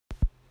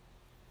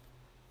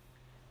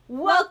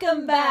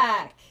Welcome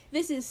back!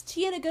 This is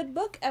Tea and a Good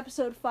Book,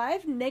 Episode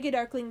 5,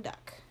 Negadarkling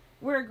Duck.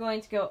 We're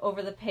going to go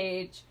over the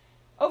pages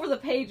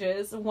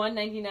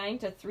 199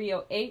 to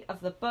 308 of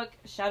the book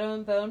Shadow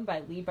and Bone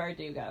by Leigh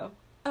Bardugo.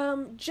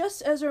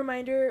 Just as a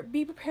reminder,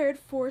 be prepared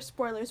for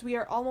spoilers. We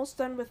are almost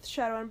done with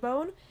Shadow and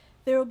Bone.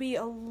 There will be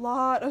a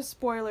lot of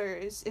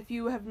spoilers if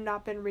you have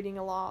not been reading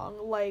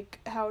along, like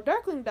how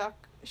Darkling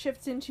Duck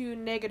shifts into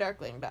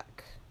Negadarkling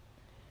Duck.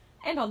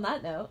 And on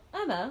that note,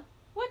 Emma,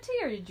 what tea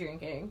are you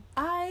drinking?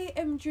 I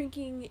am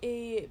drinking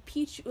a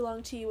peach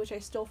oolong tea, which I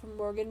stole from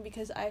Morgan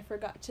because I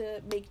forgot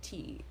to make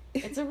tea.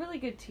 It's a really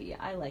good tea.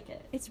 I like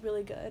it. It's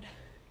really good.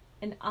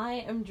 And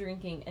I am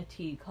drinking a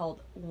tea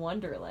called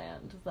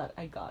Wonderland that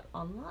I got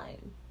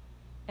online.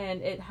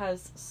 And it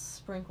has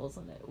sprinkles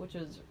in it, which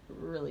is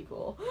really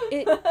cool.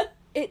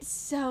 It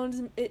sounds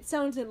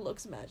and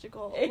looks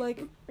magical. It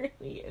like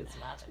really is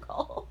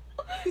magical.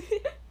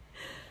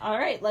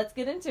 Alright, let's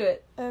get into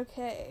it.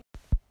 Okay.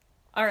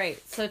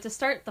 Alright, so to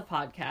start the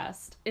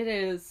podcast, it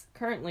is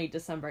currently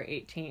December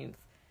 18th.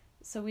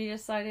 So we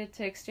decided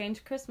to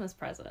exchange Christmas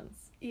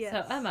presents. Yes.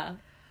 So Emma,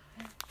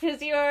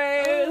 here's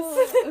yours.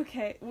 Oh,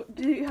 okay.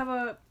 Do you have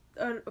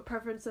a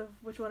preference of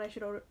which one I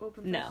should open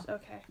first? No.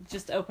 Okay.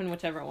 Just open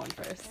whichever one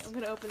first. Okay, I'm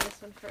gonna open this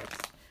one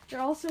first.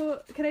 They're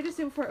also, can I just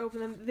say before I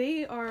open them,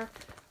 they are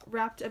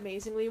wrapped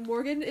amazingly.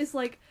 Morgan is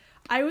like,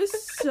 I was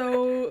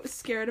so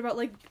scared about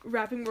like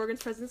wrapping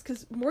Morgan's presents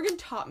because Morgan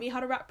taught me how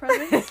to wrap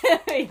presents.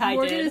 Yeah,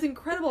 Morgan I did. is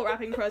incredible at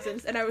wrapping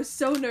presents, and I was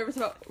so nervous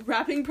about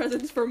wrapping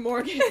presents for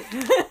Morgan.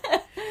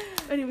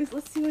 Anyways,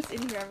 let's see what's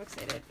in here. I'm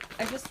excited.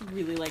 I just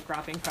really like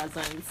wrapping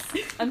presents.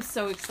 I'm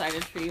so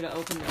excited for you to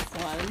open this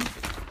one.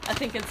 I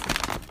think it's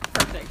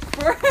perfect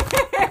for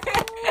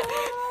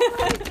Oh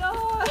my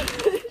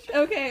gosh.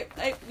 Okay,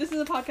 this is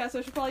a podcast, so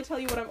I should probably tell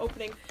you what I'm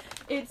opening.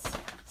 It's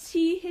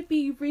Tea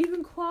Hippie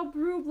Ravenclaw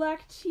Brew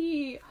Black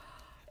Tea.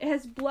 It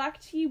has black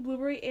tea,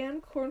 blueberry,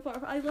 and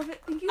cornflower. I love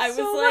it. Thank you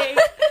so much.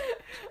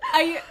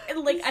 I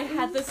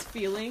had this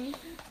feeling,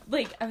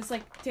 like, I was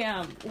like,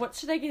 damn, what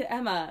should I get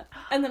Emma?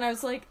 And then I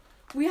was like,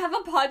 we have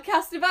a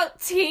podcast about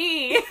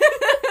tea.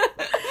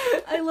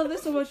 I love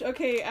this so much.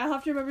 Okay, I'll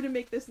have to remember to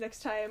make this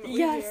next time.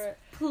 Yes, Here.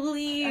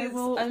 please. I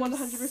will I'm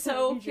 100%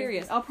 so be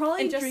curious. drinking. I'll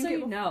probably and just drink so it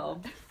you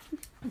know,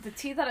 the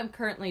tea that I'm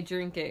currently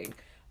drinking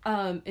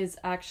is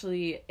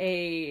actually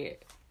a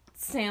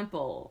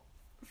sample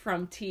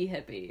from Tea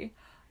Hippie.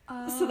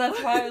 So that's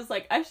why I was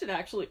like, I should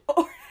actually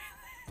order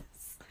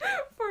this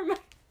for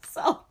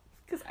myself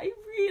because I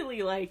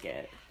really like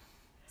it.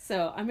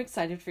 So I'm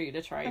excited for you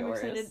to try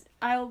yours. I'm excited.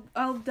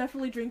 I'll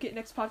definitely drink it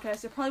next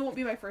podcast. It probably won't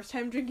be my first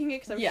time drinking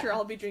it because I'm sure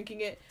I'll be drinking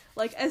it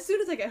like as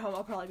soon as I get home.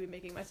 I'll probably be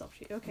making myself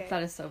tea. Okay.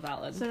 That is so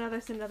valid. So now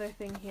there's another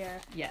thing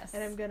here. Yes.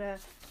 And I'm gonna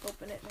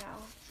open it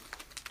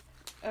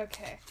now.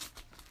 Okay.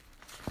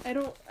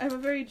 I'm a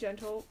very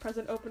gentle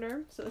present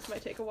opener, so this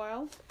might take a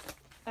while.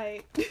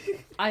 I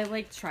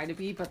like try to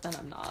be, but then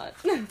I'm not.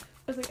 I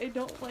was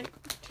like,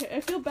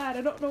 I feel bad.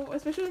 I don't know,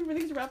 especially when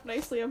everything's wrapped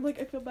nicely. I'm like,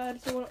 I feel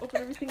bad, so I want to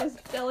open everything as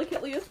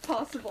delicately as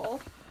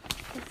possible.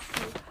 Let's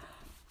see.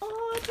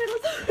 Oh,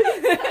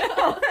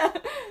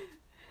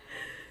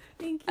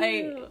 thank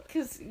you.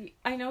 Because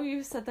I know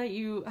you said that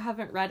you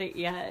haven't read it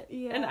yet.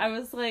 Yeah. And I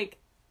was like,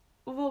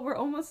 well, we're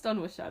almost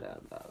done with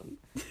Shadow and Bone.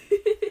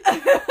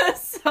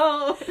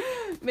 So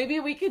maybe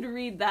we could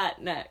read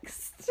that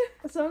next.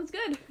 That sounds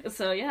good.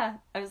 So yeah,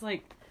 I was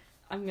like,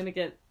 I'm gonna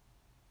get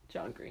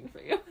John Green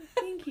for you.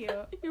 Thank you.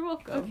 You're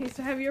welcome. Okay,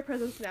 so I have your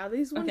presents now.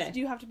 These ones Okay.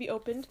 do have to be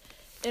opened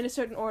in a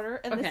certain order,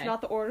 and this Okay. is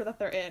not the order that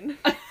they're in.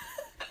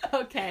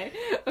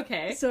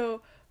 Okay.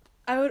 So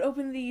I would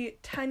open the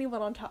tiny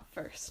one on top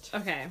first.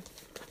 Okay.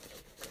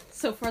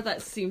 So far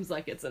that seems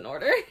like it's in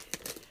order.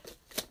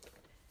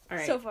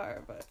 Alright. So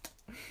far, but...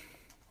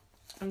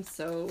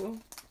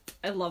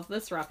 I love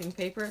this wrapping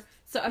paper.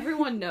 So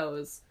everyone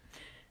knows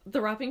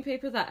the wrapping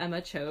paper that Emma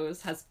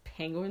chose has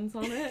penguins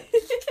on it.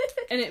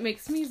 And it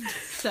makes me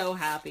so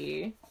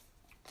happy.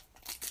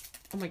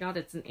 Oh my god,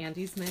 it's an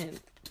Andes mint.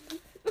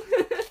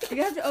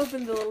 You have to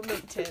open the little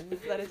mint tin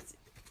that is...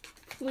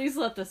 Please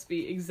let this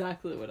be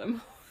exactly what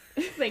I'm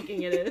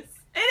thinking it is.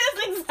 It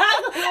is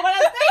exactly what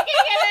I'm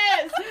thinking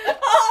it is!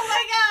 Oh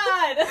my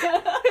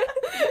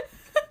god!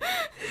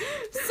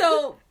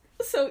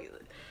 So,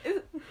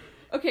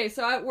 okay,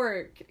 so at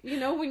work, you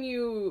know when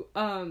you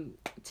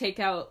take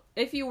out,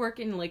 if you work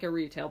in like a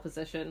retail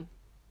position,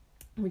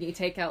 when you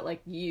take out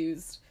like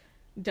used,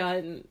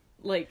 done,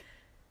 like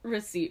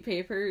receipt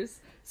papers,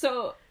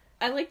 so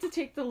I like to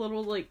take the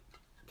little like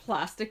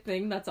plastic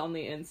thing that's on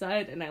the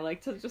inside and I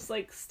like to just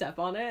like step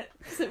on it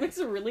because it makes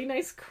a really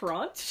nice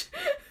crunch.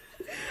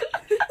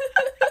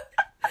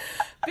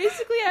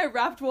 Basically, I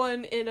wrapped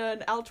one in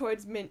an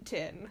Altoids mint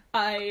tin.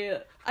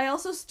 I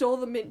also stole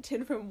the mint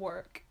tin from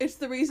work. It's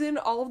the reason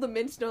all of the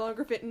mints no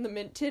longer fit in the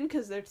mint tin,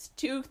 because there's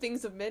 2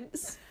 things of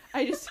mints.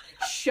 I just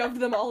shoved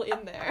them all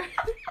in there.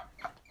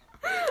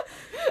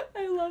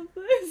 I love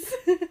this.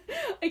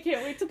 I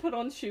can't wait to put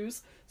on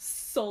shoes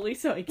solely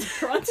so I can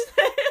crunch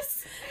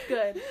this.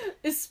 Good.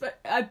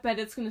 I bet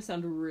it's gonna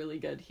sound really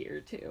good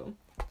here too.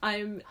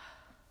 I'm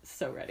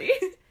so ready.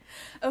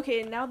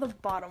 Okay, now the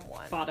bottom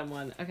one. Bottom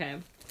one, okay.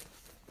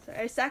 Sorry,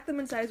 I stacked them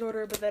in size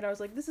order, but then I was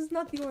like, this is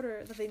not the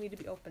order that they need to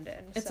be opened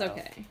in. It's so.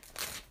 okay.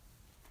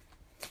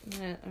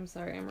 I'm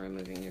sorry, I'm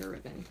removing your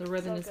ribbon. The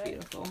ribbon is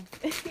beautiful.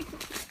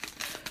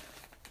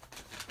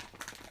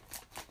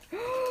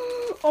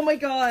 Oh my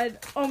god.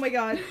 Oh my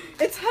god.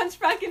 It's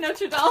Hunchback in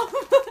Notre Dame.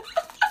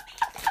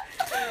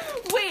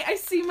 Wait, I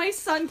see my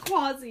son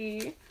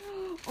Quasi.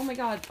 Oh my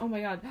god. Oh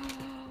my god.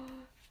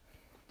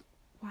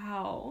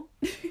 Wow.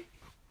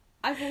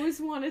 I've always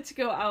wanted to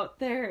go out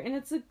there, and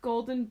it's a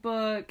golden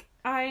book.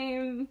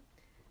 Oh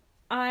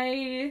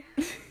my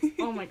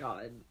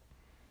god.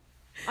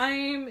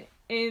 I'm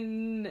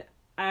in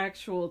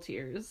actual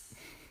tears.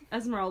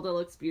 Esmeralda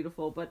looks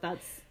beautiful, but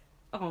that's,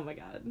 oh my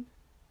god.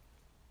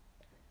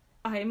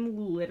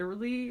 I'm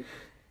literally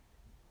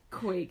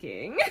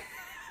quaking.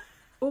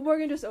 What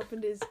Morgan just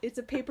opened it's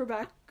a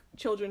paperback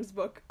children's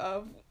book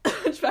of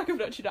Hunchback of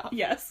Notre Dame.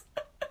 Yes.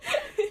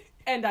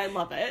 And I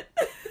love it.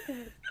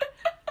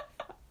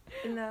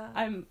 And,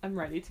 I'm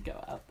ready to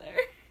go out there.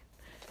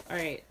 All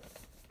right.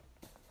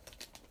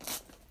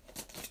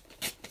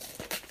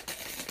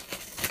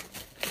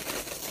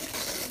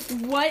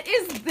 What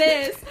is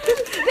this?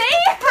 They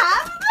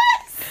have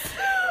this?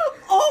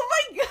 Oh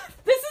my god.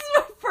 This is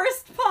my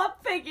first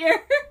pop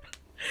figure.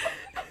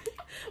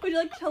 Would you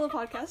like to tell the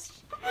podcast?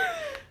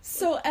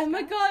 So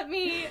Emma got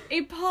me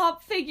a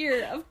pop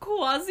figure of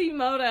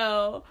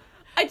Quasimodo.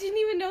 I didn't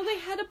even know they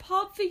had a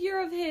pop figure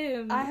of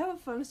him. I have a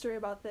fun story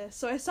about this.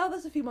 So I saw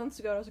this a few months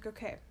ago and I was like,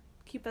 okay,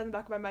 keep that in the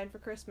back of my mind for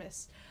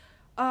Christmas.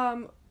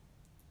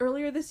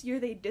 Earlier this year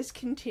they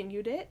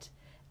discontinued it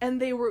and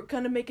they were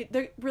gonna make it,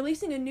 they're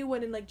releasing a new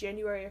one in like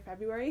January or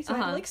February, so I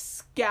had to like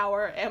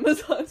scour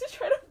Amazon to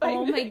try to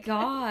find it. Oh my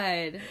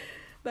god.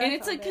 But and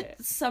it's like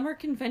a summer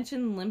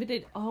convention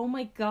limited. Oh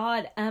my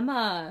god,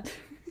 Emma.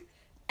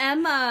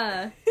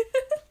 Emma.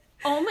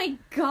 Oh my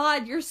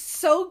god, you're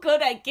so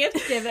good at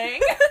gift giving.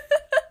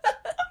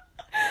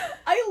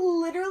 I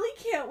literally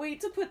can't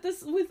wait to put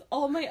this with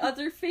all my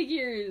other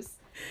figures.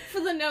 For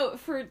the note,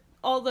 for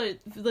all the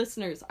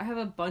listeners, I have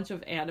a bunch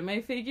of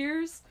anime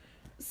figures.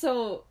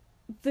 So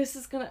this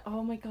is gonna,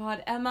 oh my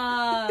god,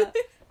 Emma.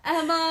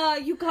 Emma,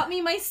 you got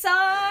me my son.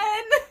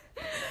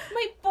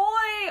 My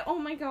boy. Oh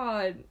my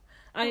god.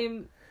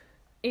 I'm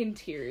in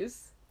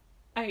tears.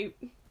 I'm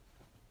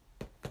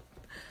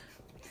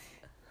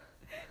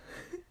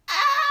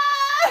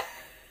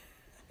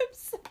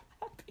so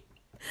happy.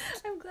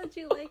 I'm glad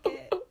you like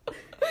it.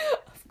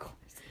 Of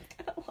course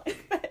I'm gonna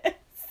like this.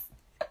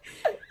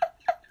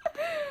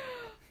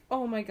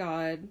 Oh my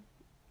god.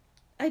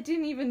 I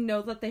didn't even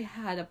know that they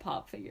had a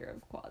pop figure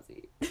of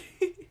Quasi.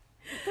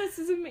 This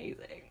is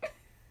amazing.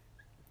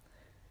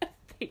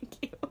 Thank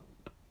you.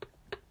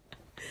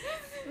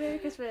 Merry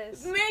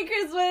Christmas. Merry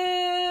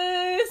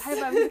Christmas! Hi,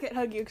 Mom, we can't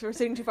hug you because we're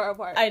sitting too far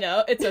apart. I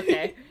know, it's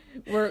okay.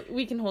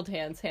 We can hold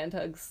hands. Hand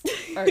hugs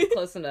are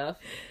close enough.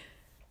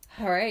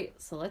 Alright,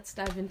 so let's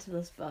dive into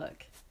this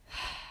book.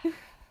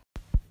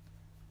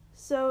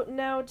 So,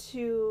 now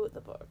to the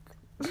book.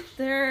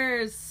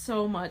 There's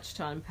so much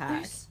to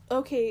unpack.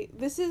 Okay,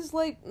 this is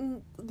like,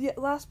 the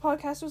last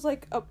podcast was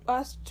like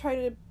us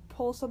trying to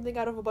pull something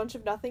out of a bunch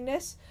of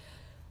nothingness.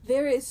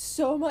 There is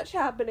so much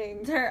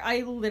happening.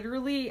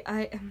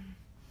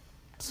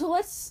 So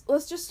let's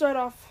just start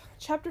off.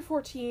 Chapter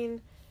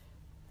 14,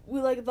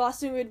 the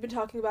last thing we had been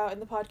talking about in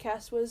the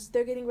podcast was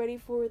they're getting ready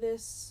for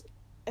this,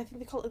 I think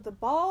they call it the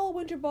ball,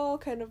 winter ball,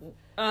 kind of,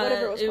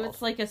 whatever it was called. It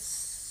was like a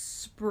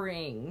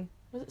spring.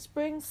 Was it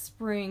spring?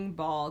 Spring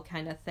ball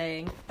kind of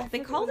thing. They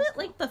called it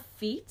like the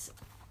feet,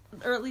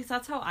 or at least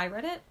that's how I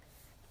read it.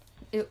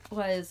 It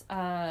was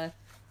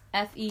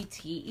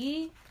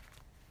Fete,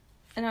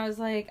 and I was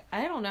like,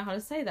 I don't know how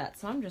to say that,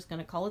 so I'm just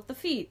gonna call it the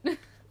feet.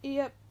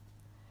 Yep.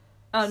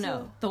 Oh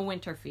no, the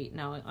winter feet.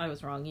 No, I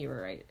was wrong. You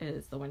were right. It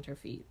is the winter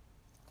feet.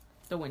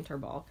 The winter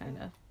ball, kind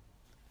of.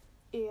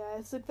 Yeah,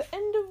 it's like the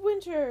end of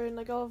winter and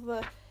like all of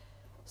the.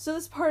 So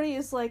this party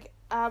is like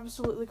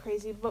absolutely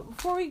crazy. But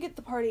before we get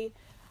the party,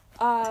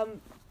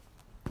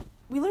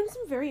 we learned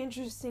some very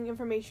interesting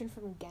information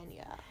from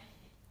Genya.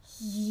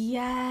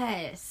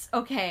 Yes.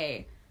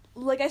 Okay.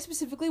 Like I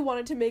specifically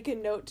wanted to make a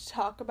note to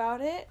talk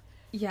about it.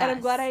 Yes. And I'm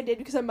glad I did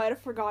because I might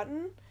have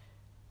forgotten.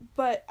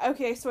 But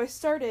okay, so I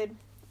started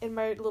in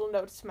my little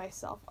notes to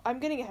myself. I'm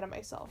getting ahead of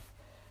myself.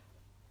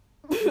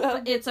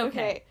 It's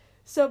okay.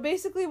 So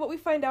basically what we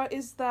find out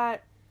is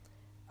that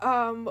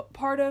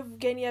part of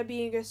Genya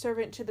being a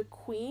servant to the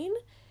queen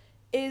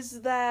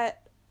is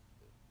that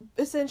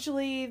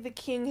essentially the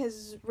king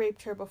has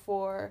raped her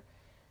before.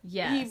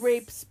 Yes. He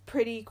rapes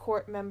pretty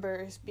court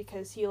members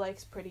because he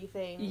likes pretty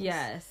things.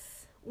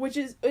 Yes. Which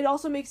is, it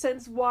also makes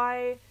sense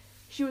why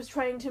she was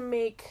trying to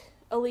make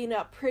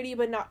Alina pretty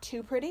but not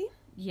too pretty.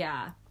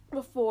 Yeah.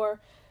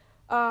 Before.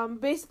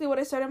 Basically what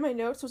I started in my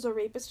notes was a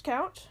rapist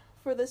count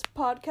for this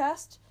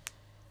podcast.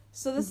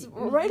 So this,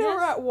 right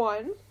over at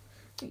 1.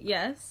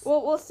 Yes.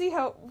 Well, we'll see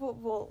how,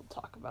 we'll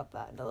talk about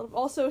that in a little.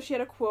 Also, she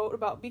had a quote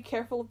about be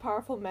careful of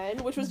powerful men,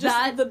 which was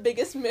just the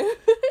biggest move.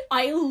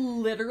 I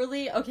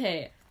literally,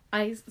 okay,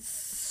 I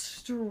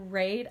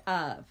straight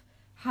up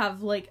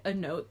have, like, a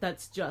note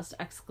that's just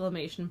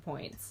exclamation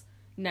points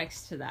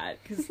next to that,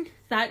 because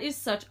that is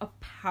such a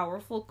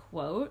powerful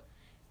quote,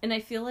 and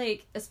I feel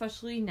like,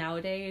 especially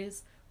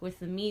nowadays, with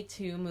the Me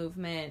Too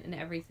movement and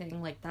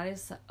everything, like, that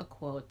is a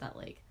quote that,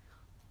 like,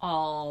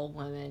 all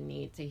women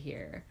need to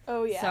hear.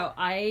 Oh, yeah. So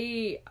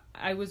I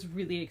was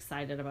really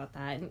excited about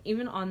that. And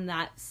even on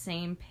that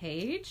same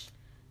page,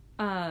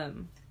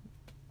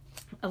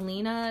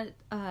 Alina,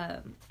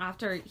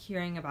 after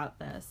hearing about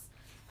this,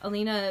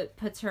 Alina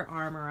puts her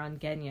arm around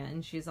Genya,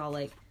 and she's all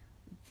like,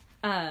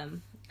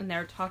 and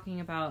they're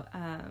talking about,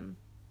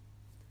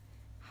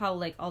 how,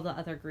 like, all the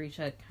other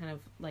Grisha kind of,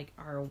 like,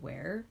 are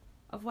aware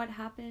of what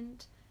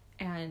happened,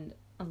 and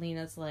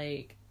Alina's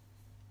like,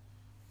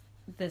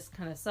 this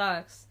kind of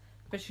sucks,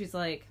 but she's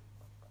like,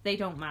 they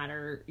don't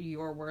matter,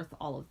 you're worth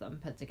all of them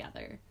put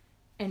together.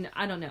 And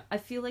I don't know, I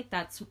feel like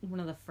that's one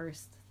of the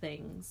first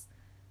things,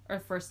 or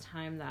first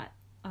time that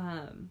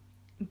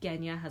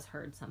Genya has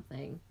heard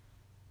something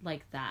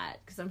like that,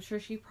 because I'm sure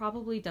she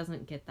probably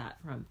doesn't get that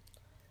from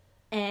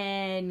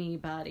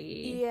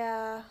anybody.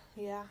 Yeah.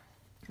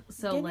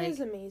 So Genya's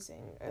like,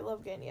 amazing. I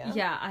love Genya.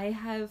 yeah, I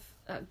have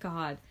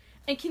God.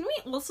 And can we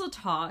also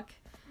talk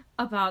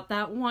about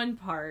that one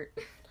part?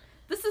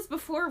 This is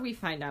before we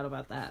find out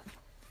about that.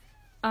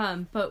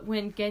 But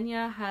when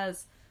Genya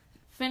has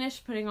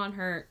finished putting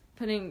her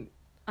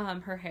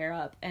hair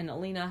up, and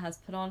Alina has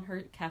put on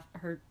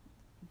her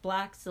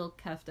black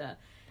silk kefta,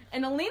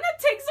 and Alina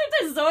takes her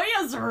to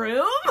Zoya's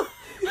room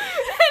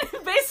and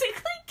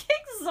basically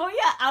kicks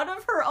Zoya out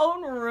of her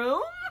own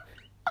room.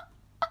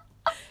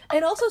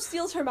 And also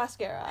steals her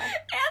mascara.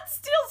 And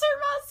steals her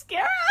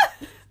mascara.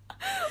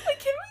 Like,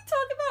 can we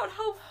talk about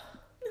how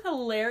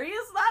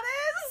hilarious that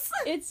is?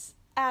 It's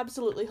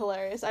absolutely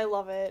hilarious. I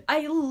love it.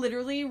 I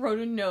literally wrote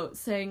a note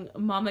saying,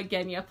 Mama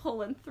Genya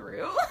pulling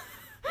through.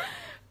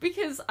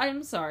 Because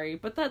I'm sorry,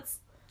 but that's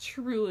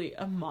truly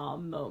a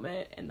mom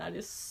moment, and that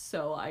is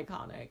so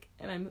iconic.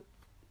 And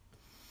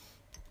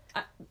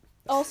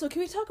Also,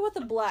 can we talk about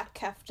the black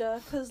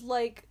kefta? Because,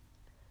 like...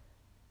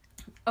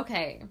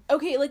 Okay,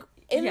 like,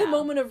 in Yeah. the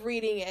moment of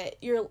reading it,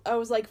 I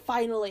was like,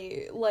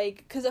 finally, like,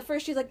 because at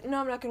first she's like, no,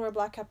 I'm not gonna wear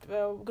black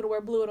kefta, I'm gonna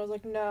wear blue, and I was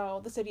like,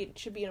 no, this idiot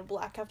should be in a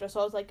black kefta, so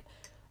I was like,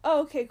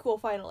 oh, okay, cool,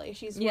 finally,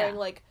 she's wearing,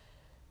 like,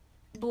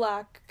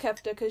 black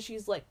kefta, because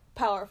she's, like,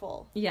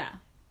 powerful. yeah.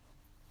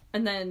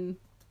 And then...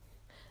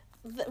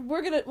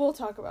 we'll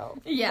talk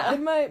about. Yeah.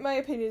 My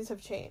opinions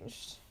have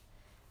changed.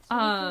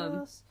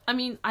 I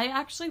mean, I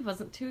actually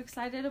wasn't too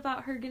excited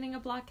about her getting a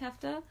black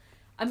kefta.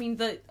 I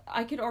mean,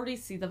 I could already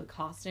see the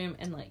costume,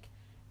 and, like,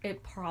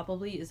 it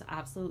probably is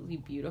absolutely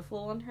beautiful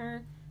on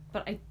her,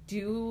 but I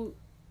do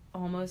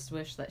almost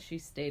wish that she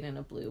stayed in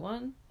a blue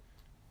one.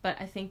 But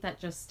I think that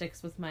just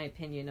sticks with my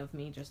opinion of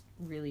me just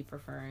really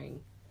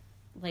preferring,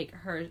 like,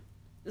 her,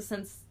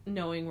 since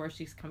knowing where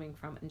she's coming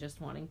from and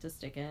just wanting to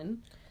stick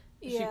in.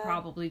 Yeah. It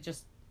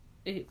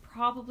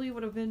probably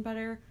would have been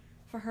better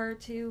for her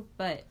too,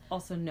 but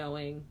also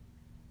knowing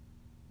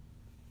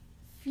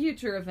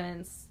future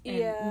events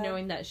and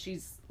knowing that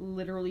she's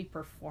literally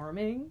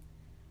performing,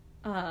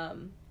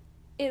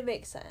 it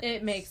makes sense.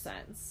 it makes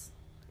sense.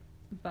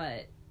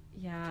 But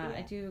yeah,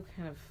 I do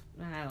kind of,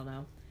 I don't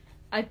know.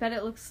 I bet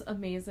it looks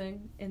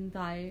amazing in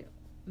thy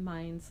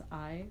mind's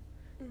eye,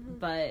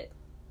 but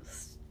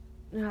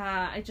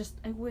I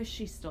wish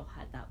she still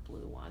had that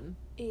blue one.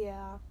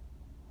 Yeah.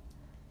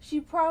 She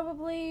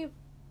probably,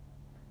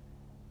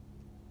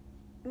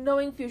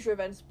 knowing future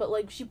events, but,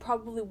 like, she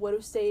probably would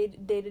have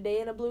stayed day to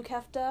day in a blue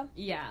kefta.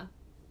 Yeah.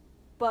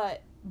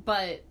 But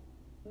it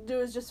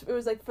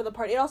was, like, for the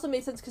party. It also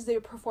made sense because they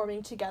were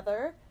performing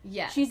together.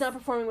 Yeah. She's not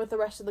performing with the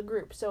rest of the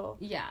group, so.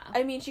 Yeah.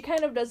 I mean, she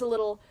kind of does a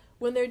little,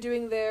 when they're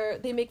doing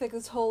they make, like,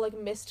 this whole, like,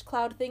 mist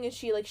cloud thing, and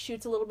she, like,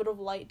 shoots a little bit of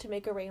light to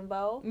make a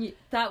rainbow.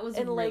 That was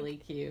And, really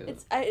like,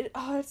 cute.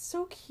 It's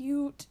so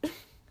cute.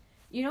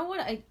 You know what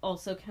I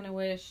also kind of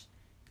wish?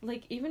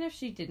 Like, even if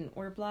she didn't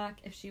wear black,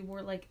 if she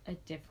wore, like, a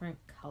different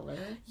color.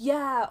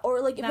 Yeah,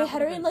 or, like, if they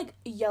had her in, been... like,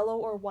 yellow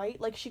or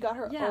white, like, she got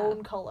her Yeah.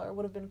 own color,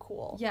 would have been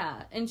cool.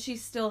 Yeah, and she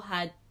still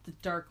had the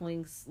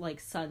Darkling's, like,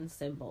 sun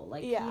symbol,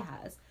 like he Yeah.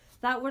 has.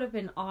 That would have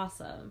been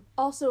awesome.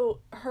 Also,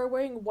 her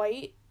wearing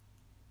white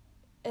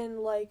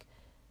and, like,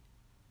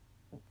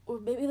 or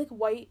maybe, like,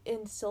 white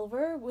and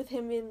silver with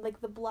him in, like,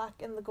 the black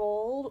and the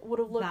gold would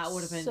have looked That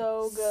would have been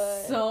so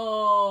good.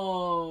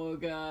 So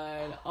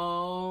good.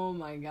 Oh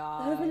my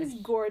god. That would have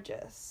been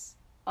gorgeous.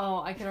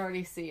 Oh, I can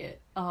already see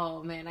it.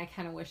 Oh man, I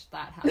kind of wish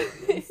that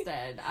happened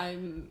instead.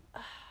 I'm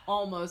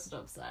almost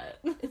upset.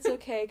 It's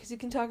okay, because you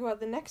can talk about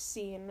the next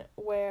scene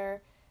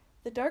where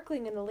the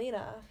Darkling and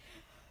Alina.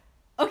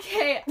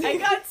 Okay, I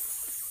got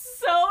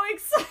so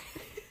excited.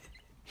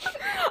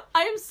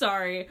 I'm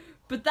sorry,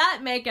 but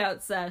that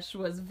makeout sesh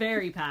was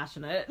very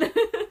passionate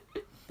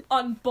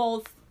on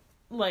both,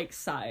 like,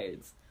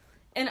 sides.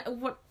 And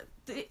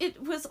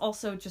it was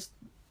also just,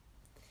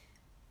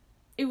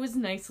 it was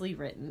nicely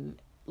written.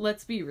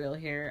 Let's be real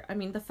here. I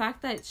mean, the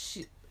fact that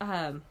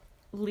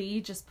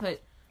Lee just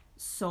put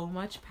so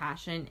much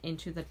passion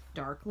into the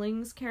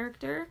Darkling's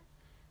character,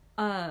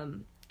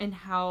 and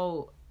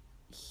how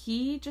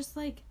he just,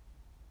 like,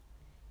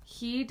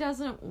 he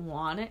doesn't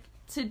want it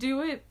to do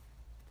it,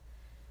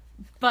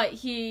 but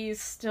he's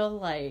still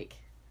like,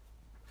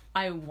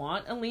 I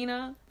want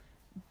Alina,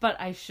 but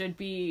I should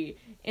be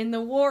in the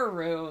war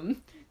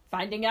room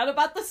finding out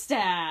about the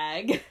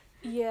stag.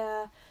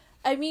 Yeah.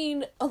 I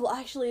mean,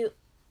 actually,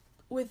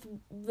 with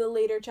the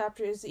later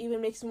chapters, it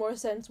even makes more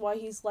sense why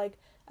he's like,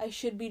 I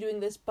should be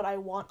doing this, but I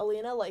want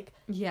Alina. Like,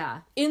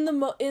 Yeah.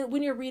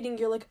 When you're reading,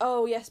 you're like,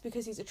 oh, yes,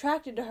 because he's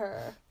attracted to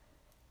her.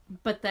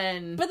 But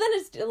then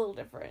it's a little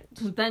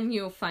different. Then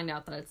you'll find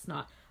out that it's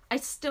not. I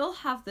still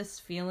have this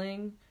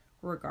feeling,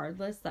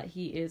 regardless, that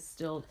he is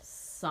still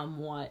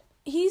somewhat...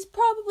 He's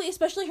probably,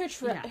 especially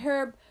Yeah.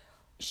 her,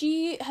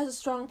 she has a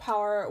strong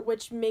power,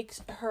 which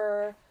makes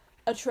her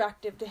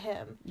attractive to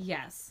him.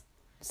 Yes.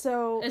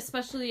 So...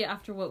 Especially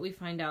after what we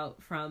find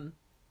out from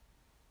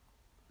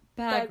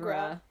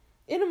Baghra.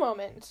 In a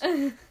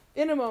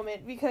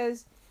moment,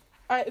 because...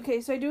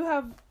 so I do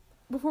have...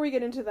 Before we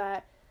get into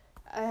that,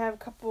 I have a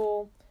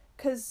couple...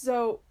 Because,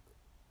 so,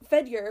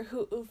 Fjord,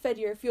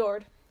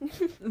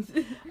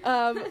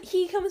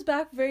 he comes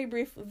back very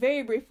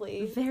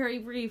briefly,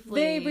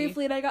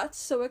 and I got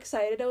so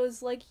excited. I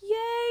was like,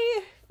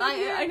 yay!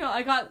 I know,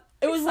 I got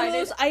It was excited. one of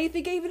those, I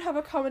think I even have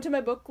a comment in my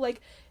book,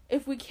 like,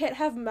 if we can't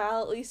have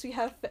Mal, at least we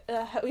have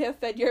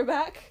Fedyor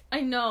back.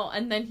 I know,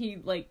 and then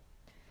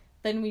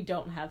then we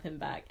don't have him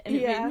back, and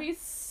it made me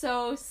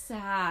so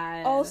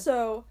sad.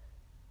 Also,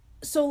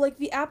 so, like,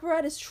 the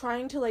apparatus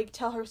trying to, like,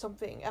 tell her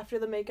something after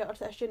the makeout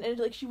session, and,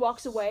 like, she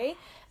walks away,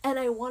 and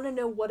I want to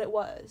know what it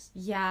was.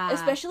 Yeah.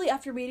 Especially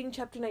after reading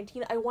chapter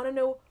 19, I want to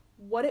know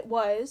what it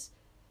was.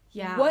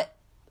 Yeah.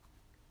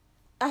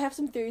 I have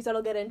some theories that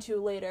I'll get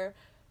into later,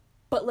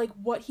 but, like,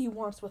 what he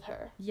wants with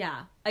her.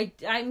 Yeah.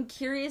 I'm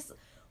curious,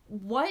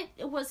 what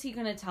was he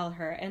gonna tell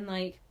her, and,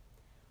 like,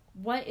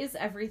 what is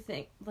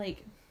everything,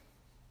 like,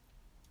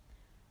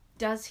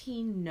 does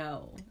he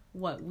know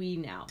what we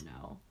now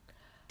know?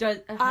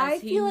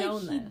 Has he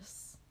known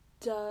this?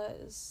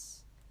 Does.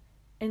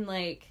 And,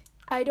 like...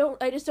 I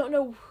just don't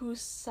know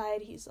whose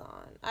side he's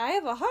on. I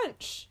have a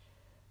hunch,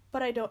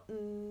 but I don't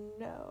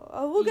know.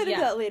 We'll get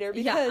into that later,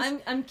 because... Yeah,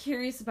 I'm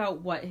curious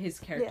about what his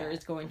character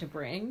is going to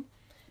bring,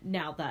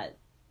 now that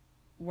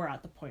we're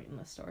at the point in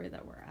the story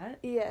that we're at.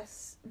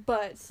 Yes,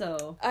 but...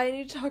 So... I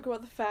need to talk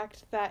about the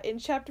fact that in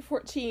chapter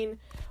 14,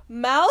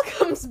 Mal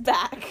comes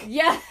back.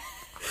 Yeah!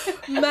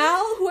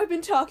 Mal, who I've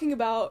been talking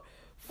about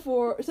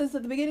since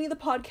at the beginning of the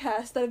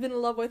podcast, that I've been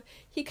in love with,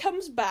 he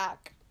comes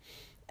back.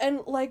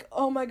 And, like,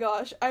 oh my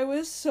gosh, I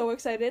was so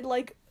excited.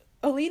 Like,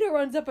 Alina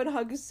runs up and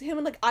hugs him,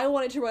 and, like, I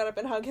wanted to run up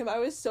and hug him. I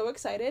was so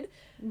excited.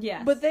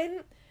 Yeah. But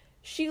then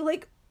she,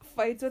 like,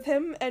 fights with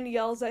him and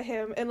yells at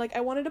him, and, like,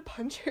 I wanted to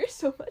punch her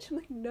so much. I'm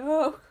like,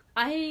 no.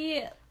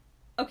 I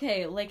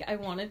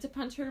wanted to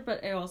punch her,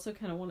 but I also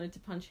kind of wanted to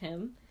punch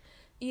him.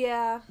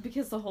 Yeah.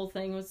 Because the whole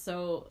thing was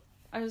so...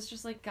 I was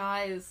just like,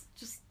 guys,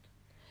 just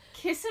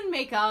kiss and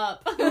make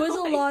up. It was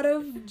a lot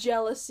of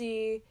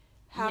jealousy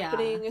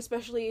happening,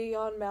 especially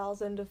on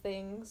Mal's end of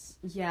things.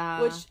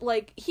 Yeah. Which,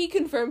 like, he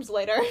confirms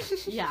later.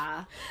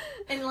 Yeah.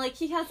 And, like,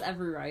 he has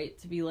every right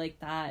to be like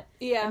that.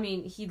 Yeah. I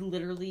mean, he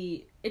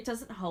literally... It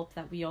doesn't help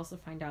that we also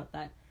find out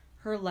that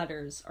her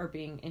letters are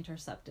being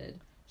intercepted.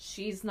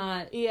 She's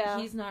not... Yeah.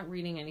 He's not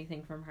reading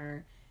anything from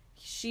her.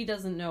 She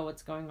doesn't know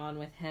what's going on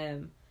with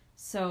him.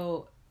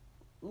 So,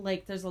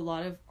 like, there's a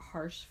lot of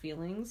harsh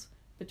feelings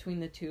between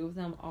the two of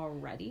them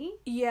already.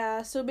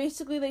 Yeah, so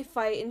basically they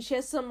fight, and she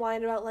has some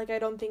line about, like, I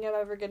don't think I'm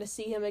ever gonna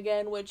see him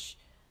again, which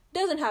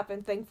doesn't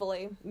happen,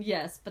 thankfully.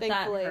 Yes, but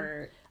thankfully. That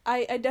hurt.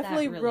 I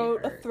definitely really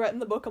wrote hurt. a threat in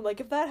the book. I'm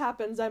like, if that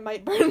happens, I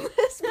might burn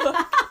this book.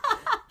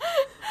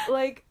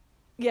 Like,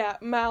 yeah,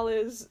 Mal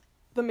is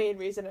the main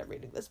reason I'm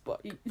reading this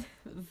book.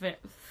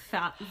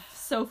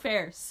 So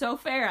fair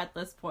at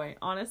this point,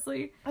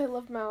 honestly. I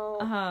love Mal.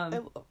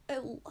 I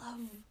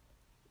love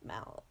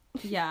Mal.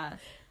 Yeah.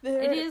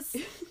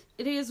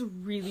 It is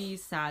really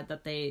sad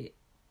that they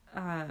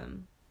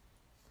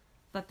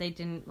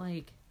didn't,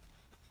 like,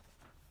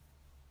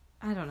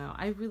 I don't know.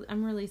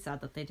 I'm really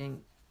sad that they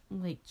didn't,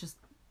 like, just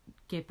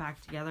get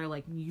back together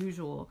like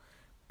usual.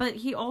 But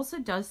he also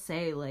does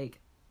say, like,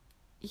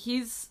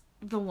 he's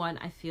the one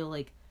I feel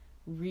like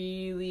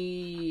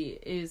really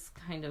is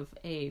kind of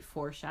a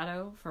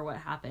foreshadow for what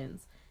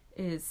happens,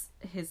 is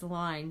his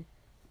line,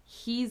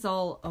 he's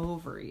all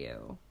over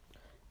you.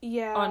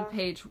 Yeah. On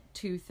page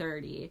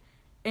 230.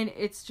 And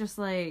it's just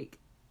like,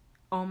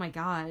 oh my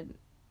god.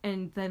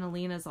 And then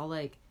Alina's all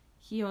like,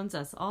 he owns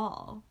us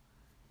all.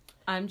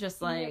 I'm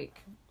just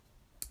like,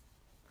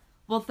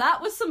 well, that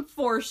was some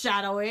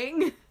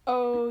foreshadowing.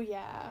 Oh,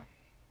 yeah.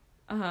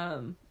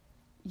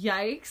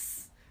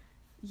 Yikes.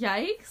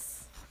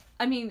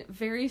 I mean,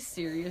 very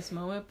serious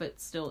moment, but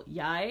still,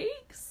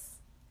 yikes.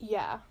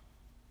 Yeah.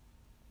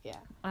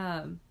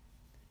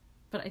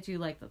 But I do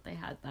like that they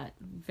had that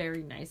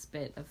very nice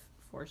bit of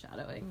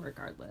foreshadowing,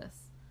 regardless.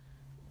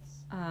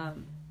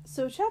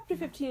 So chapter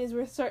 15 is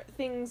where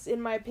things,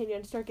 in my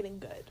opinion, start getting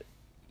good.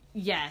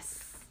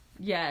 Yes.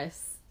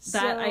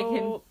 That I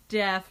can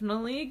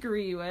definitely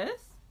agree with.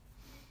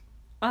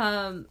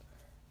 Baghra.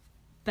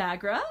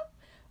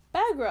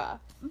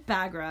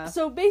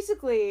 So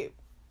basically,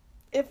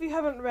 if you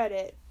haven't read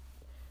it,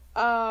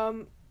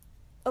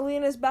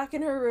 Alina's back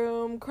in her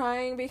room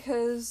crying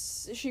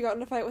because she got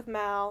in a fight with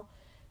Mal,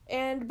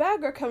 and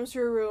Baghra comes to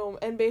her room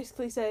and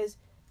basically says,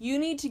 "You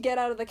need to get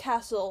out of the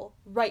castle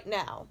right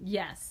now."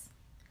 Yes.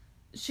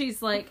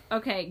 She's like,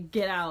 "Okay,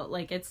 get out,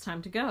 like, it's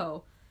time to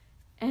go."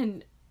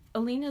 And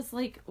Alina's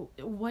like,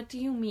 "What do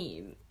you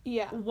mean?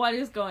 Yeah. What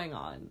is going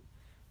on?"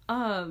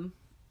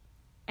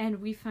 And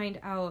we find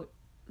out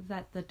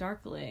that the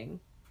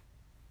Darkling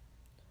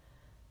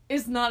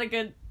is not a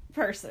good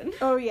person.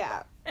 Oh,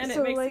 yeah. And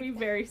so, it makes like, me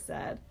very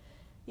sad.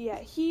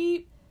 Yeah,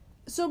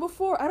 so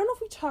before, I don't know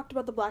if we talked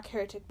about the Black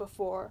Heretic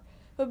before,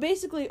 but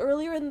basically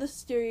earlier in the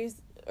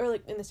series,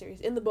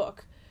 in the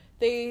book,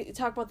 they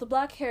talk about the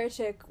Black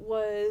Heretic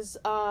was,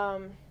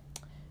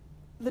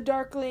 the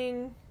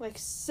Darkling,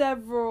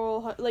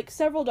 several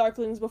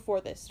Darklings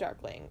before this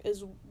Darkling,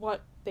 is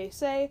what they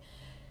say.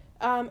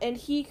 And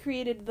he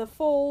created the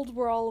Fold,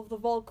 where all of the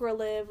Volcra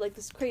live,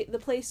 the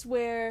place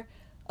where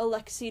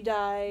Alexei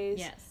dies.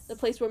 Yes. The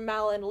place where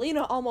Mal and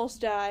Alina almost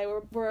die,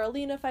 where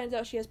Alina finds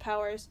out she has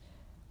powers.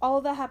 All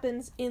of that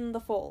happens in the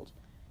Fold.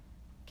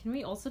 Can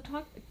we also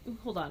talk...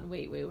 Hold on,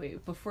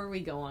 wait. Before we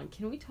go on,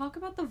 can we talk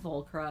about the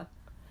Volcra?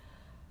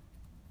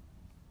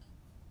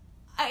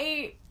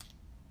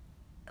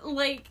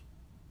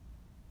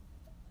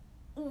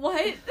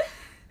 What?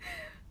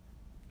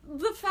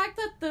 The fact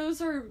that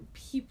those are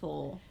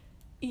people.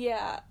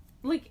 Yeah.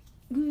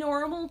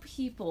 Normal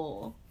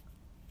people.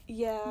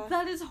 Yeah.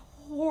 That is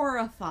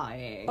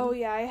horrifying. Oh,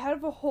 yeah, I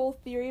have a whole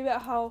theory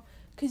about how...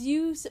 Because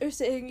you are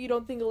saying you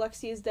don't think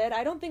Alexei is dead.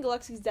 I don't think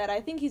Alexei's dead. I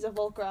think he's a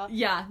Volcra.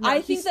 Yeah, no,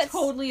 he's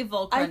totally a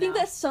Volcra I think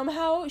that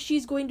somehow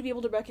she's going to be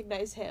able to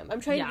recognize him. I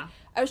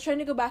was trying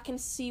to go back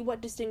and see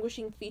what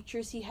distinguishing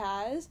features he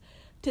has.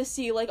 To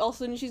see, all of a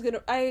sudden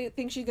I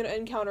think she's gonna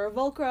encounter a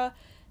Volcra,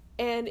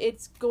 and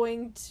it's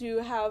going to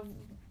have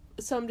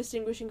some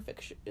distinguishing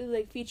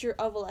feature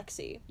of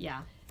Alexei.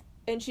 Yeah.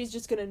 And she's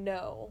just gonna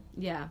know.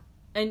 Yeah.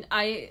 And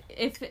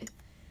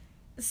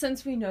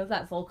since we know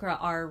that Volcra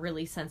are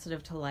really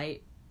sensitive to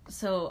light,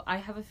 so I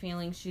have a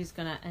feeling she's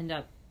gonna end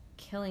up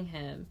killing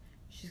him.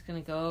 She's gonna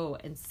go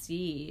and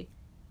see,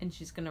 and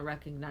she's gonna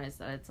recognize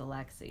that it's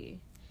Alexei.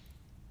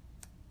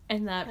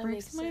 And that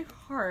breaks my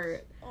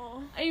heart.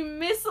 Aww. I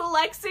miss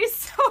Alexei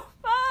so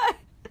much!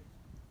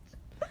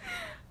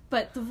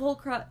 But the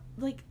Volcra,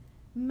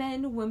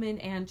 men, women,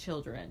 and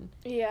children.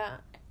 Yeah.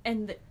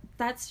 And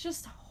that's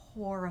just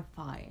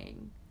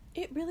horrifying.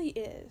 It really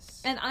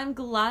is. And I'm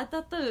glad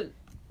that the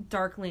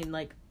Darkling,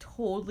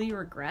 totally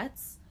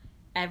regrets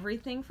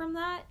everything from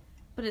that,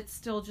 but it's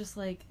still just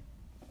yikes.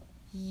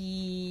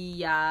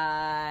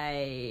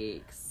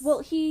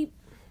 Well,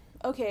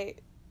 okay,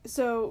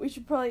 so we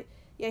should probably,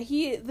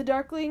 the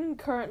Darkling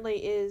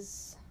currently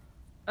is,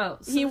 so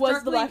he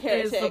was the Black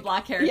Heretic. Is the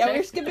Black Heretic. Yeah,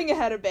 we're skipping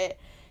ahead a bit.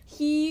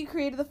 He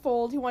created the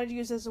Fold, he wanted to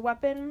use it as a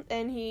weapon,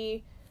 and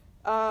he,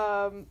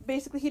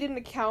 basically he didn't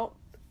account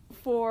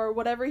for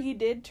whatever he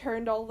did,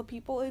 turned all the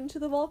people into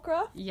the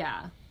Volcra.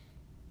 Yeah.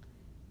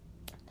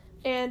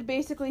 And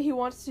basically he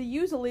wants to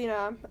use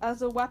Alina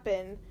as a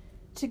weapon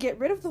to get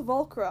rid of the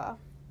Volcra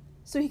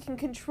so he can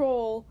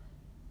control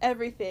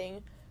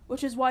everything,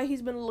 which is why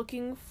he's been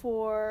looking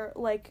for,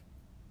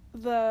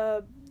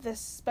 the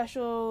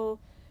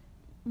special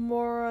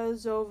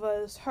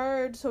Morozova's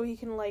herd, so he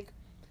can,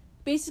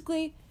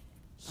 basically,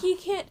 he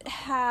can't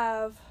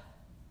have,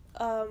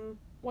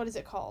 what is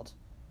it called?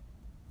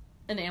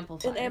 An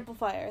amplifier. An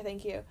amplifier,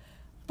 thank you.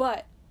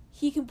 But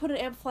he can put an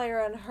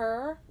amplifier on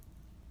her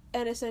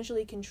and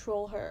essentially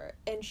control her,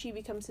 and she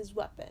becomes his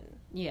weapon.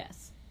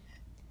 Yes.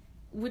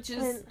 Which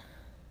is...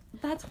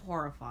 that's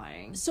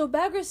horrifying. So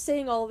Baghra's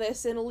saying all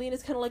this, and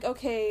Alina's kind of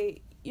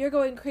okay, you're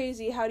going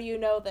crazy, how do you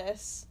know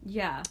this?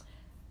 Yeah.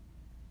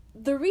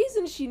 The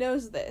reason she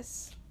knows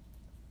this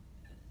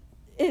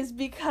is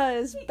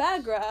because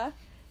Baghra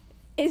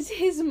is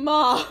his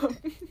mom.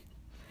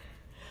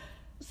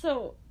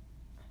 So,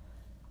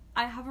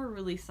 I have a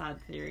really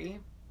sad theory.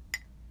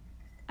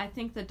 I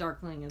think the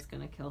Darkling is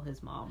gonna kill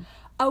his mom.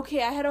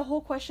 Okay, I had a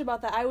whole question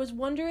about that. I was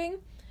wondering,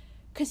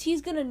 because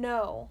he's gonna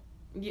know.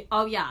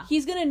 Oh, yeah.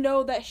 He's gonna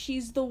know that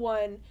she's the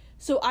one.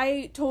 So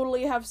I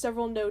totally have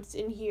several notes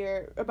in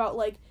here about,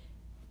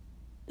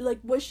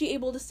 was she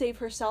able to save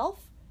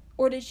herself?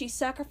 Or did she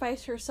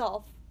sacrifice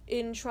herself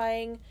in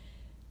trying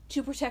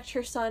to protect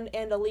her son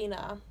and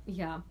Alina?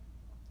 Yeah.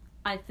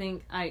 I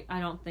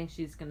don't think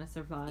she's gonna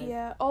survive.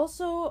 Yeah,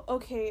 also,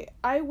 okay,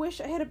 I wish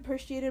I had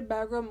appreciated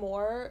Baghra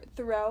more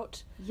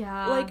throughout.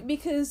 Yeah.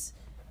 Because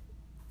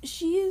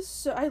she is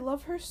so... I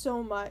love her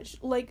so much.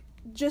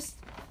 Just...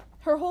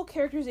 her whole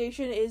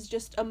characterization is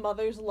just a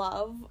mother's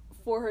love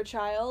for her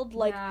child.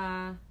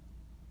 Yeah.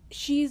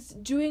 She's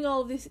doing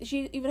all of this...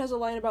 She even has a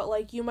line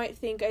about, you might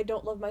think I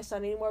don't love my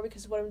son anymore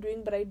because of what I'm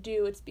doing, but I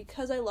do. It's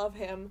because I love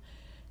him.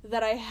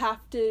 that I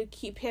have to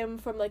keep him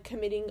from, like,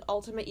 committing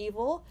ultimate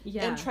evil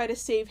and try to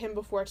save him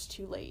before it's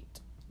too late.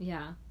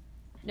 Yeah.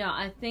 No,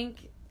 I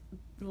think,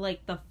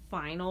 like, the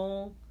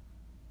final,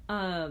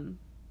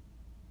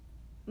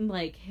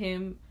 like,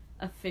 him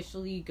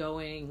officially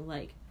going,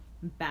 like,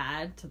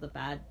 bad to the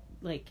bad,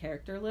 like,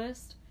 character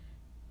list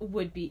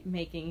would be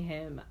making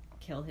him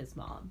kill his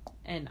mom.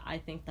 And I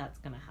think that's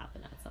gonna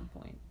happen at some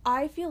point.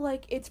 I feel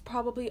like it's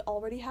probably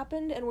already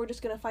happened, and we're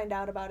just gonna find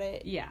out about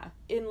it. Yeah.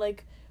 In,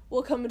 like,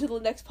 we'll come into the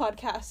next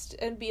podcast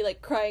and be,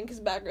 like, crying because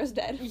Bagra's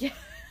dead. Yeah.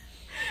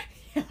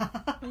 Yeah.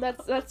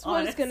 That's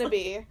what it's gonna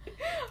be.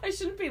 I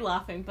shouldn't be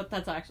laughing, but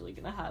that's actually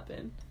gonna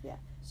happen. Yeah.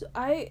 So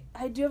I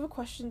do have a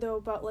question, though,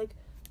 about, like,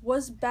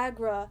 was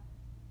Bagra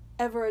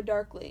ever a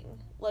Darkling?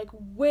 Like,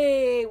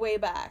 way, way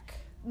back.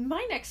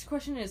 My next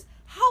question is,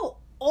 how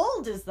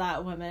old is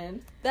that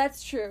woman?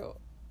 That's true.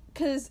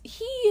 Because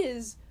he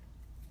is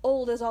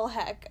old as all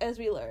heck, as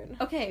we learn.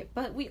 Okay,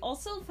 but we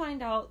also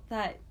find out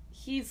that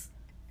he's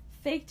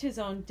faked his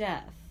own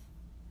death.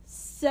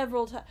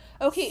 Several times.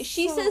 Okay,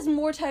 she says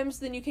more times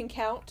than you can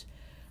count,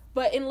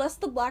 but unless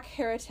the Black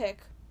Heretic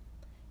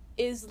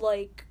is,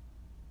 like,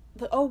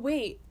 oh,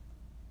 wait.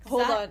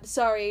 Hold on.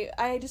 Sorry,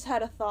 I just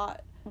had a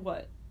thought.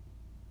 What?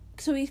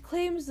 So he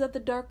claims that the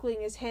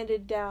Darkling is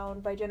handed down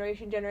by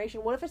generation to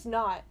generation. What if it's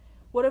not?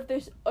 What if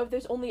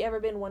there's only ever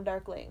been one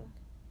Darkling?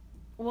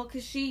 Well,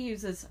 because she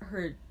uses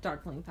her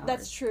Darkling powers.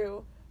 That's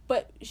true.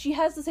 But she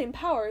has the same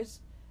powers,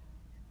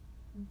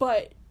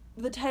 but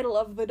the title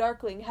of the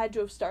Darkling had to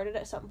have started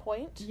at some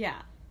point.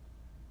 Yeah.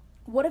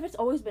 What if it's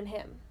always been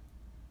him?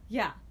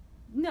 Yeah.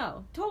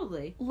 No,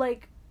 totally.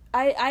 Like,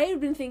 I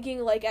had been thinking,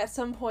 like, at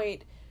some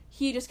point,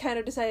 he just kind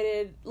of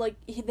decided, like,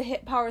 the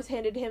powers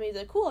handed to him, he's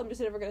like, cool, I'm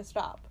just never gonna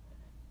stop.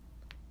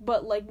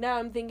 But, like, now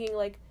I'm thinking,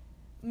 like,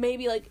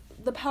 maybe, like,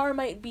 the power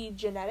might be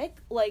genetic.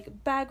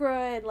 Like,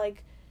 Bagra and,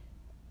 like,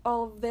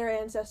 all of their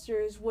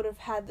ancestors would have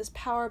had this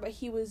power, but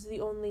he was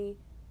the only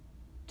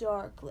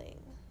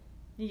Darkling.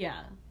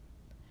 Yeah.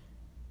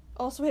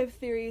 Also, I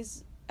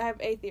have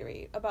a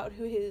theory about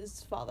who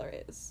his father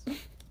is.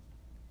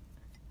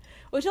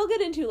 Which I'll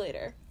get into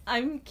later.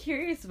 I'm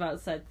curious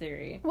about said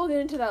theory. We'll get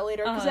into that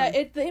later, because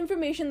the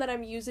information that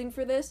I'm using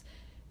for this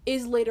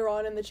is later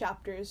on in the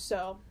chapters,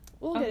 so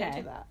we'll get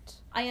into that.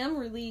 I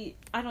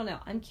don't know,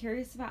 I'm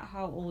curious about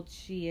how old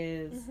she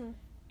is,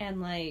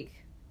 and, like,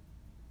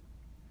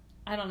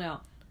 I don't know,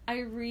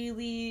 I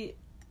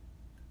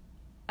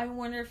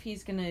wonder if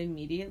he's gonna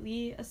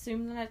immediately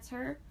assume that it's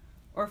her,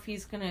 or if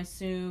he's gonna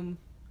assume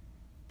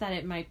that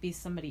it might be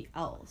somebody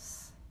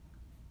else.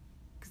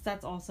 Because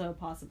that's also a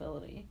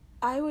possibility.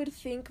 I would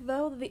think,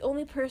 though, that the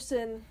only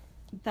person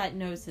that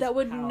knows his that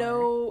would power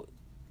know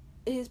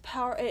his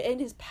power and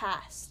his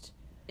past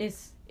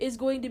is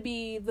going to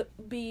be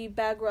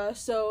Bagra.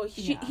 So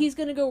he's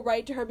gonna go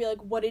right to her, and be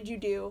like, "What did you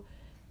do?"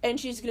 And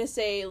she's gonna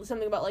say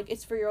something about, like,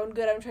 "It's for your own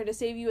good. I'm trying to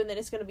save you," and then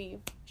it's gonna be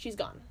she's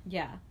gone.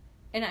 Yeah,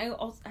 and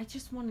I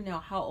just want to know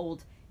how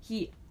old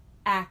he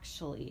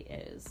actually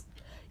is.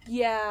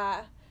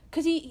 Yeah,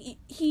 because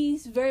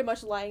he's very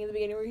much lying in the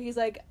beginning, where he's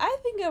like, "I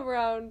think I'm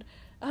around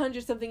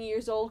 100-something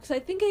years old," because I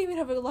think I even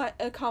have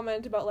a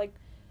comment about, like,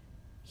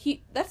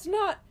 that's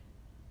not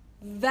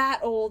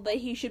that old that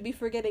he should be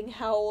forgetting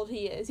how old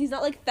he is. He's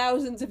not, like,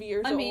 thousands of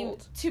years old. I mean,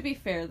 to be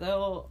fair,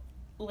 though,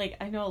 like,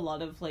 I know a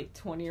lot of, like,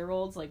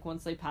 20-year-olds, like,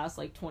 once they pass,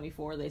 like,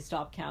 24, they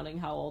stop counting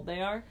how old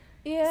they are.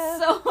 Yeah.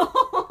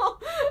 So,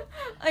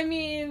 I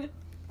mean,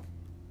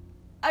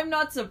 I'm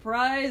not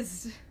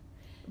surprised,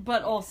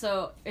 but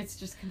also, it's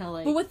just kind of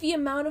like... But with the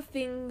amount of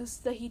things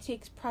that he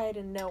takes pride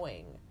in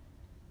knowing...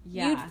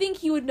 Yeah. You'd think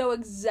he would know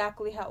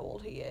exactly how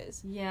old he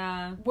is.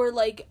 Yeah. Where,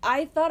 like,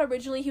 I thought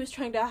originally he was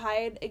trying to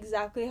hide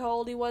exactly how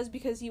old he was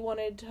because he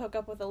wanted to hook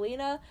up with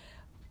Alina.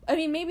 I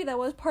mean, maybe that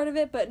was part of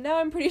it, but now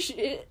I'm pretty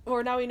sure,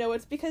 or now we know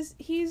it's because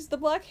he's the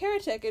Black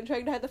Heretic and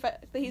trying to hide the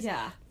fact that he's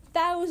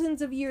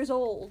thousands of years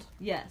old.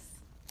 Yes.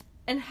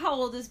 And how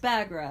old is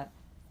Bagra?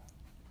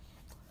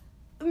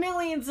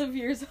 Millions of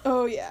years old.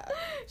 Oh, yeah.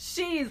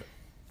 She's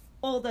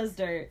old as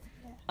dirt.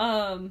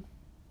 Yeah.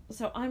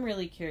 So I'm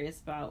really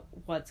curious about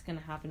what's going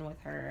to happen with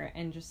her,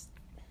 and just,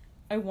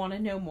 I want to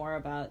know more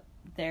about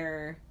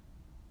their,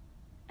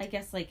 I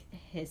guess, like,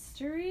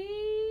 history,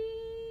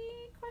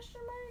 question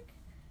mark?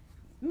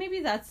 Maybe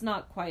that's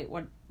not quite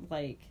what,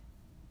 like,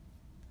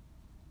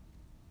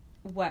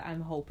 what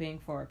I'm hoping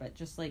for, but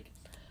just, like,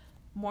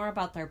 more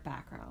about their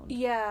background.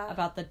 Yeah.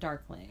 About the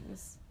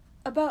Darklings.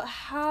 About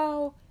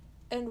how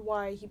and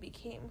why he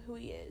became who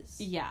he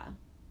is. Yeah.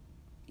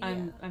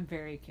 I'm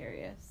very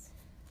curious.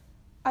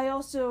 I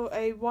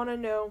want to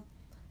know,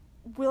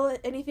 will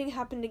anything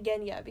happen to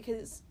Genya?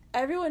 Because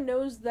everyone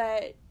knows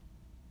that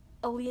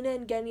Alina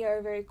and Genya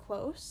are very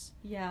close.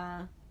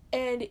 Yeah.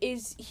 And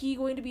is he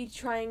going to be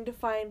trying to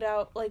find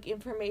out, like,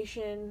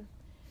 information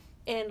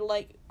and,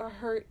 like,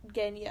 hurt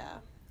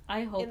Genya?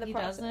 I hope he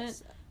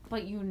doesn't,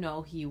 but you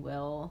know he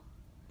will.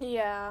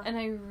 Yeah.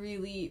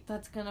 And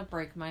that's gonna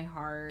break my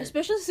heart.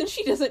 Especially since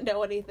she doesn't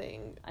know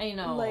anything. I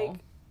know. Like,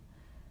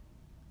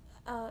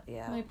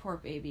 yeah. My poor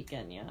baby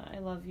Genya. I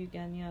love you,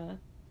 Genya.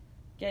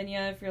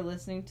 Genya, if you're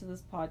listening to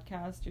this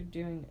podcast, you're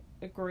doing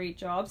a great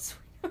job,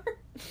 sweetheart.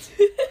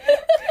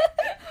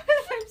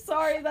 I'm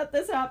sorry that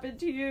this happened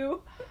to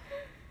you.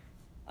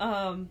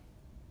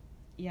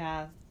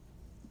 Yeah.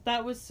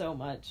 That was so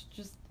much.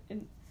 Just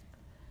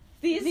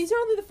these are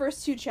only the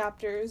first 2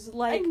 chapters.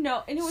 Like, I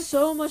know, and it was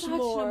so much such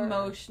more. an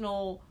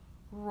emotional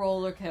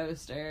roller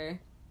coaster.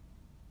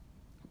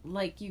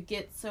 Like, you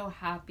get so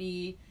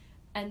happy,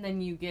 and then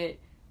you get,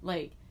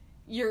 like,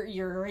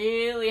 you're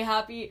really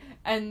happy,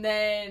 and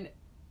then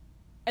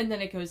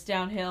it goes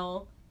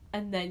downhill,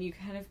 and then you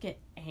kind of get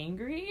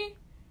angry,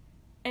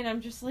 and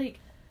I'm just like...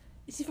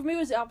 See, for me it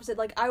was the opposite.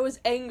 Like, I was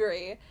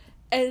angry,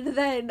 and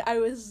then I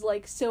was,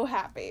 like, so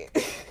happy.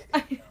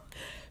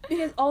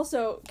 Because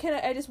also,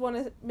 I just want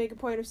to make a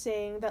point of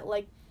saying that,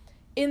 like,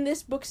 in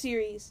this book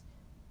series,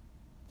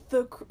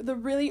 the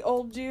really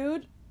old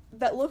dude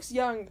that looks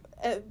young,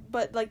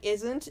 but, like,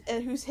 isn't,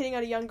 and who's hitting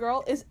on a young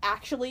girl, is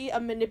actually a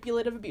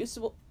manipulative,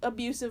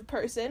 abusive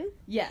person.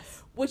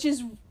 Yes. Which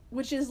is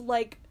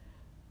like,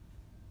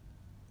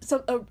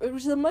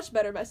 which is a much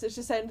better message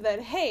to send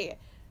than, hey,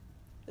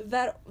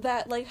 that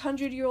like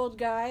 100-year-old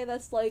guy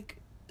that's,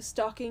 like,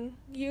 stalking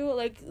you,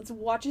 like,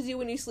 watches you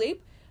when you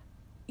sleep,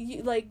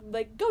 you,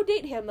 like go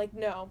date him. Like,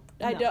 no.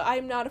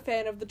 I'm not a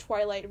fan of the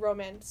Twilight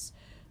romance,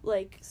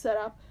 like,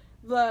 setup.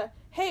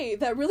 Hey,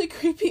 that really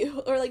creepy,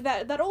 or, like,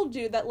 that old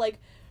dude that, like,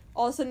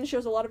 all of a sudden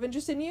shows a lot of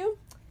interest in you,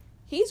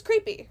 he's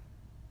creepy.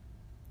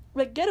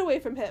 Like, get away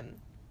from him.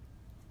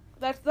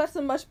 That's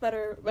a much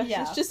better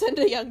message to send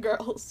a young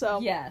girl,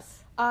 so... Yes.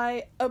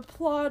 I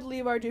applaud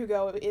Leigh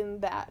Bardugo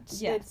in that.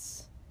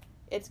 Yes.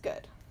 It's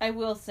good. I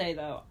will say,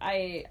 though,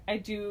 I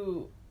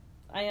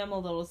am a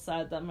little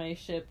sad that my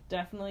ship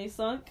definitely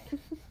sunk.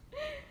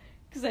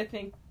 Because I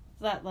think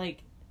that, like,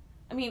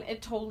 I mean,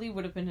 it totally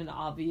would have been an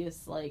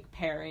obvious, like,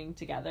 pairing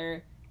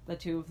together, the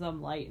two of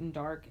them, light and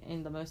dark,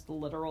 in the most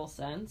literal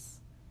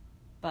sense.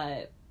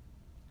 But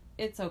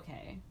it's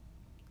okay.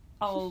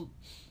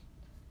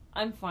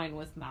 I'm fine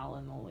with Mal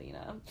and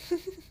Alina.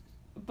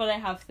 But I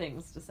have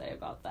things to say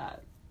about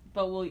that.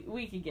 But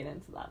we can get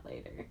into that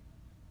later.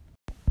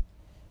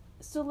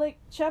 So, like,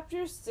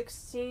 chapters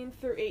 16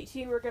 through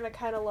 18 we're gonna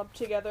kind of lump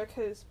together,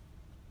 because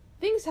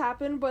things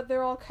happen, but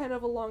they're all kind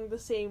of along the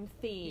same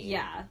theme.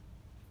 Yeah.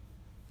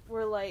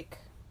 We're, like...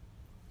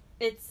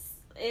 It's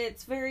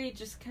very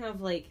just kind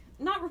of, like,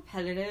 not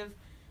repetitive,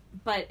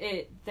 but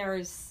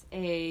there's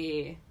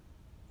a...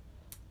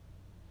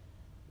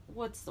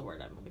 What's the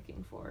word I'm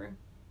looking for?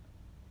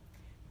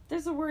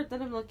 There's a word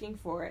that I'm looking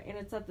for, and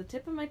it's at the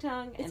tip of my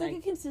tongue. It's like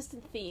a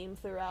consistent theme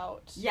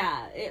throughout.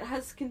 Yeah, it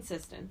has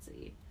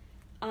consistency.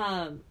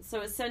 So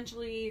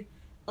essentially,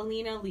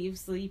 Alina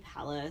leaves the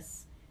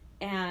palace,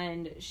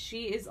 and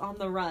she is on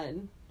the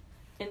run,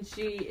 and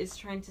she is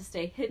trying to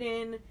stay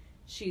hidden.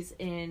 She's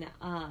in,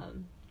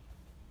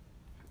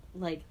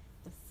 like,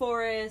 the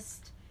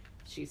forest.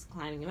 She's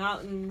climbing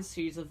mountains.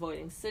 She's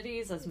avoiding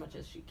cities as much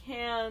as she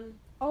can.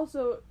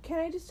 Also, can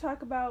I just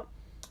talk about,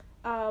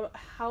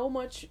 how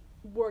much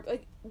work,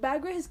 like,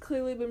 Baghra has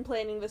clearly been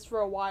planning this for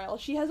a while.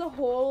 She has a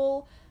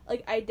whole,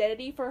 like,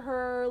 identity for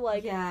her,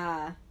 like...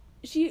 Yeah.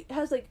 She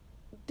has, like,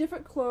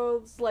 different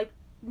clothes, like,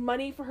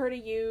 money for her to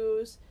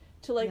use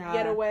to, like,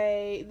 get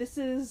away. This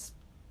has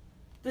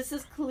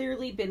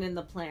clearly been in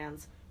the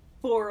plans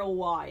for a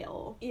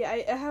while. Yeah,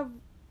 I have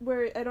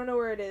I don't know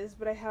where it is,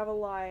 but I have a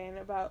line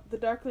about the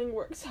Darkling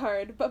works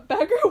hard, but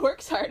Baghra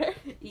works harder.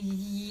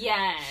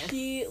 Yes.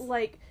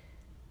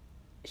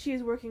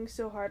 She's working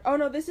so hard. Oh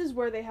no, this is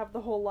where they have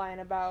the whole line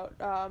about,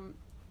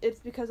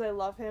 it's because I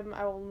love him,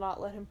 I will not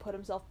let him put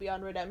himself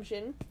beyond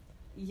redemption.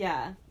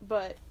 Yeah.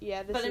 But,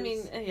 yeah, I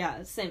mean,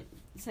 yeah, same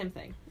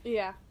thing.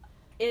 Yeah.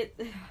 Oh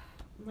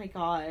my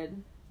god.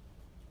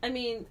 I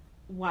mean,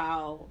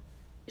 wow.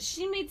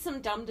 She made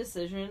some dumb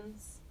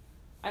decisions,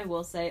 I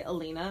will say,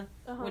 Alina,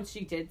 when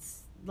she did,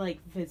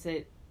 like,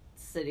 visit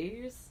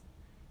cities.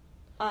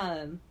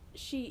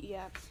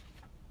 Yeah.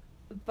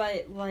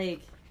 But,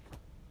 like,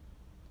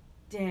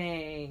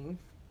 dang,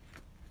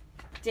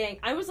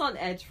 I was on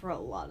edge for a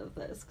lot of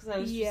this, because I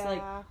was just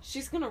like,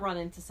 she's gonna run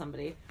into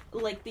somebody.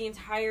 Like, the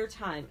entire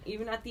time,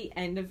 even at the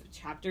end of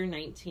chapter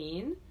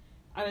 19,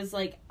 I was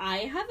like, I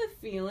have a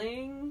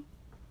feeling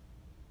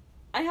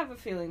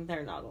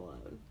they're not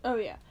alone. Oh,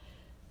 yeah.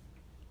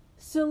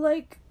 So,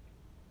 like,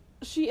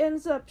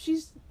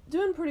 she's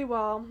doing pretty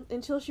well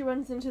until she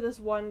runs into this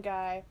one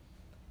guy.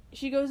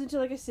 She goes into,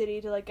 like, a city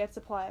to, like, get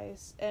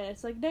supplies, and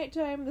it's, like,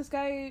 nighttime. This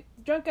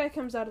drunk guy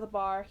comes out of the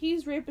bar.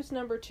 He's rapist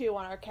number 2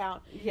 on our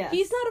count. Yes.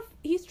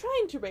 He's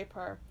trying to rape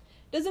her.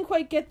 Doesn't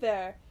quite get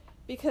there,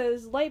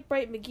 because Light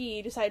Bright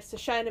McGee decides to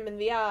shine him in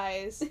the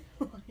eyes.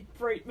 Light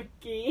Bright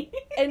McGee.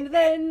 And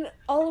then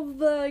all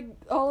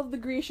of the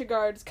Grisha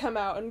guards come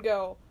out and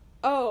go,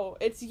 "Oh,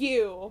 it's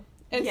you,"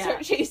 and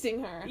start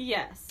chasing her.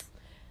 Yes.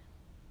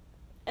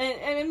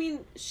 And I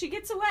mean, she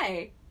gets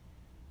away.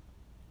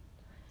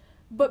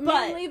 But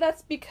mainly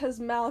that's because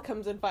Mal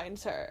comes and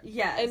finds her.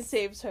 Yes. And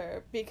saves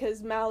her,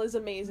 because Mal is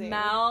amazing.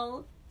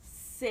 Mal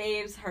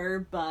saves her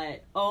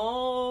butt.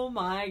 Oh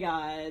my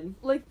god.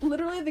 Like,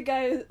 literally the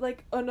guy,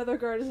 like, another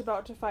guard is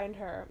about to find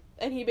her,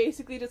 and he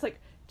basically just, like,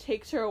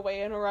 takes her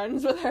away and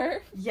runs with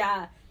her.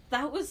 Yeah,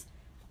 that was...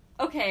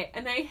 Okay,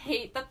 and I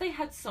hate that they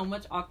had so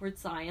much awkward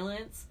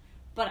silence,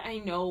 but I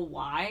know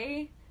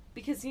why.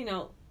 Because, you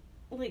know,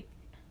 like,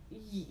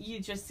 you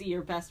just see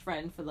your best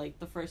friend for, like,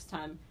 the first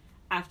time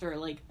after,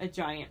 like, a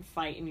giant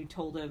fight, and you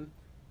told him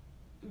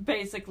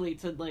basically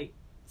to, like,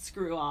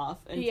 screw off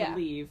and to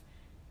leave.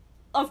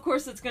 Of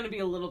course it's gonna be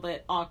a little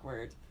bit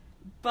awkward.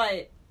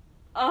 But,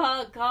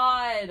 oh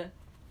god.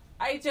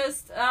 I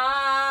just,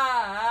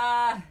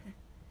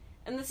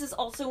 And this is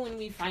also when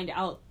we find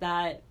out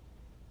that,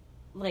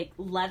 like,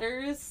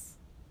 letters,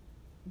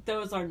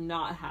 those are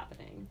not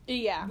happening.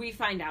 Yeah. We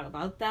find out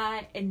about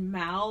that, and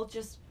Mal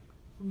just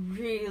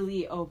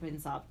really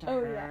opens up to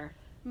her. Yeah.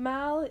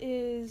 Mal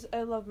is...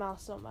 I love Mal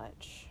so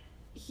much.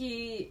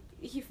 He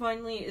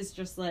finally is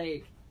just,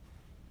 like...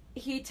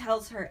 He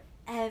tells her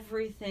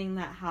everything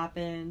that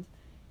happened.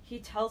 He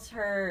tells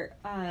her,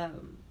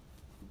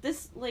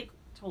 this, like,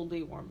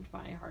 totally warmed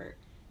my heart.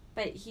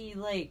 But he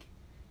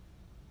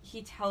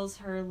tells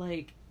her,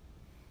 like...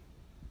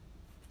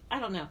 I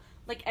don't know.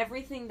 Like,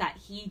 everything that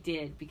he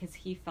did because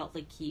he felt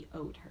like he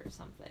owed her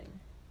something.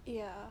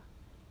 Yeah.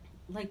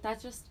 Like, that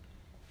just...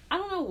 I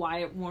don't know why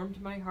it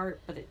warmed my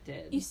heart, but it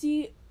did. You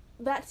see,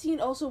 that scene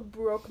also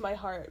broke my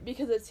heart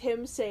because it's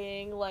him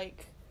saying,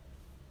 like,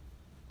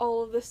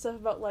 all of this stuff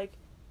about, like,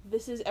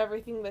 this is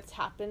everything that's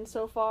happened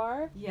so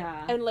far.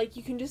 Yeah. And, like,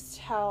 you can just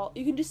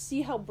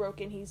see how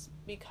broken he's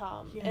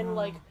become. Yeah. And,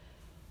 like,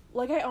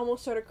 I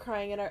almost started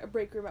crying in our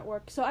break room at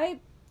work. So I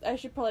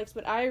should probably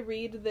explain. I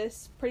read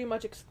this pretty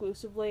much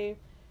exclusively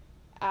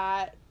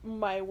at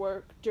my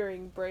work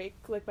during break,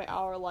 like, my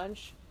hour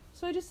lunch.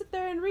 So I just sit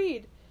there and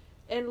read.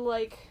 And,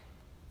 like,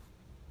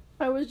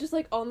 I was just,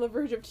 like, on the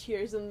verge of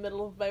tears in the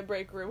middle of my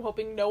break room,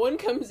 hoping no one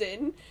comes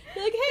in.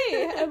 They're like,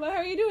 hey, Emma, how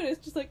are you doing?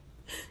 It's just like,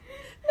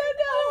 no,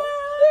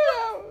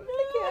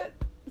 I can't.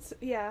 So,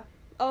 yeah.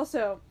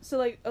 Also, so,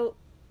 like,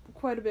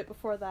 quite a bit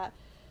before that,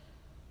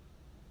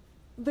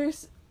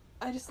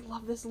 I just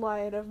love this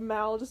line of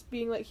Mal just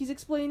being, like, he's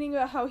explaining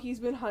about how he's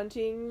been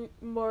hunting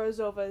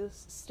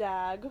Morozova's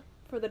stag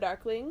for the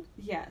Darkling.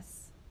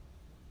 Yes.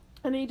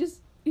 And he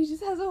just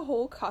has a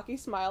whole cocky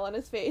smile on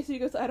his face. He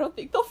goes, I don't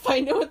think they'll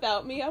find it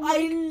without me. I'm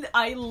like,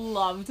 I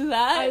loved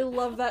that. I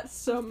love that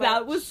so much.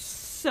 That was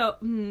so...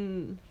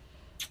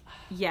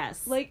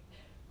 Yes. Like,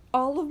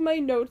 all of my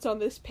notes on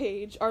this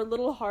page are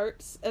little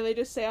hearts, and they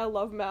just say I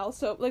love Mal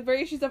so... Like,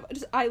 variations of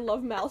just I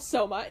love Mal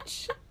so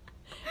much.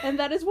 And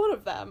that is one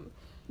of them.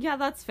 Yeah,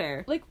 that's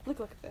fair. Like, look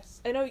at this.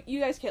 I know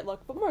you guys can't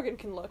look, but Morgan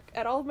can look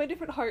at all of my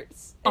different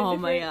hearts. Oh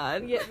my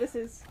god. Yeah, this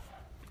is...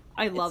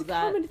 I love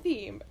that. It's a common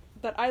theme.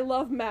 That I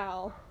love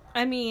Mal.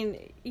 I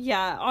mean,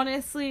 yeah,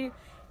 honestly,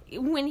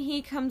 when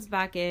he comes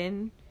back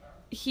in,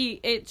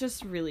 it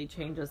just really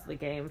changes the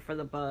game for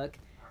the book.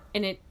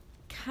 And it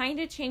kind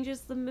of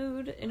changes the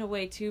mood in a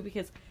way, too,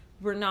 because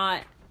we're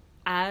not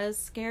as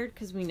scared,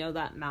 because we know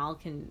that Mal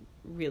can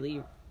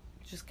really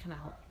just kind of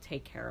help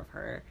take care of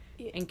her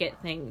and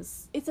get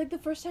things. It's like the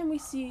first time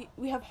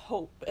we have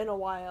hope in a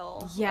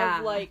while. Yeah.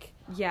 Of, like,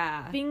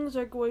 yeah, things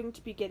are going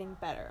to be getting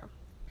better.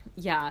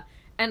 Yeah.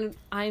 And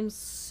I'm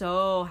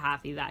so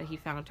happy that he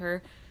found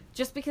her.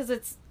 Just because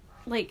it's,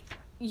 like,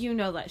 you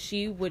know that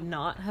she would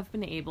not have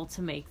been able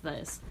to make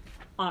this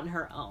on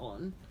her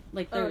own.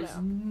 Like, there's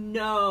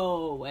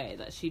no way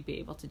that she'd be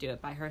able to do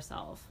it by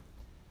herself.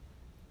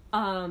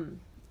 And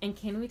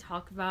can we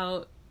talk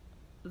about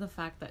the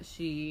fact that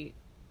she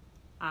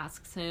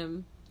asks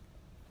him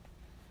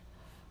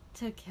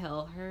to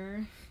kill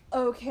her?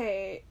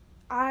 Okay,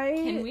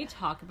 Can we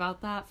talk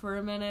about that for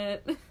a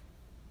minute?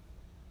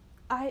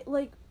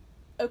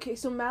 Okay,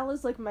 so Mal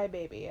is, like, my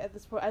baby at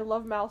this point. I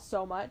love Mal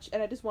so much,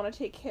 and I just want to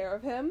take care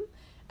of him.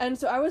 And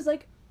so I was,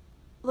 like,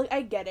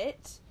 I get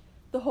it.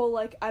 The whole,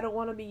 like, I don't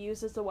want to be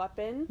used as a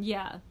weapon.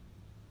 Yeah.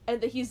 And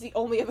that he's the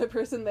only other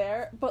person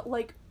there. But,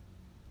 like,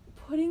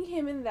 putting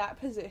him in that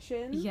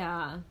position...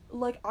 Yeah.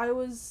 Like, I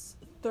was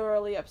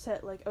thoroughly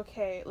upset. Like,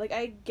 okay, like,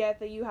 I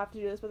get that you have to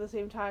do this, but at the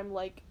same time,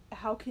 like,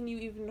 how can you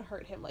even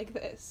hurt him like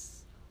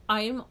this?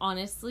 I am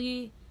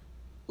honestly...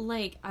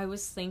 Like, I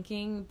was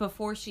thinking,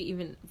 before she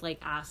even, like,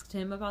 asked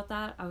him about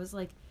that, I was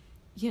like,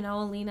 you know,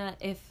 Alina,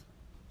 if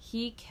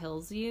he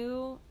kills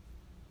you,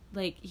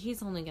 like,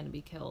 he's only gonna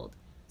be killed.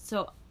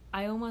 So,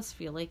 I almost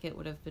feel like it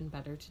would have been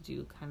better to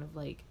do kind of,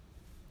 like,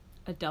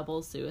 a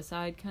double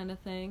suicide kind of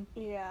thing.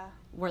 Yeah.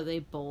 Where they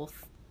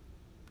both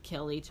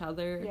kill each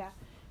other. Yeah.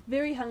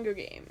 Very Hunger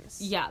Games.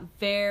 Yeah,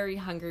 very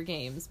Hunger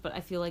Games, but I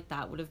feel like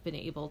that would have been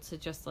able to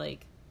just,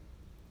 like,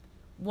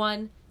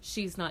 one,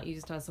 she's not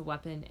used as a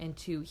weapon, and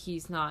two,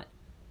 he's not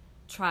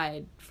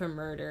tried for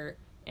murder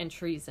and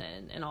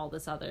treason and all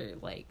this other,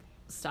 like,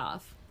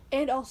 stuff.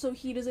 And also,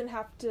 he doesn't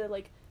have to,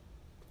 like,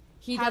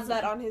 have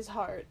that on his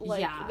heart.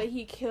 Like, that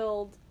he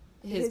killed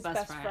his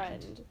best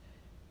friend.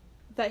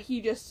 That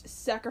he just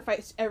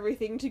sacrificed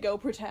everything to go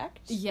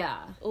protect.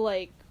 Yeah.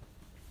 Like,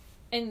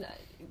 And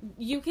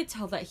you could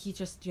tell that he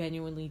just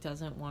genuinely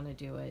doesn't want to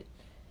do it.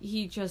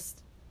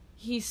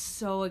 He's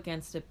so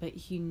against it, but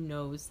he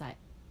knows that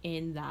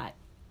in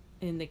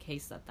the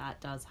case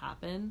that does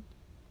happen,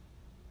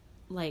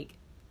 like,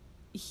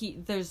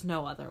 there's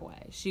no other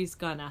way. She's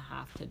gonna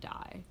have to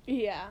die.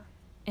 Yeah.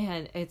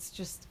 And it's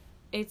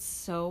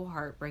so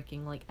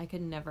heartbreaking. Like, I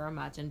could never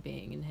imagine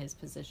being in his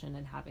position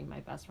and having my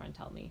best friend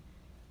tell me,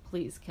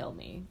 please kill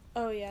me.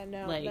 Oh, yeah,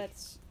 no, like,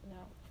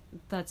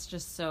 that's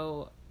just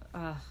so,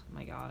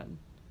 my God.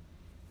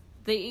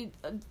 They,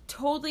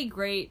 totally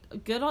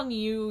great. Good on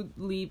you,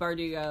 Leigh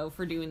Bardugo,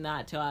 for doing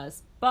that to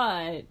us.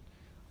 But,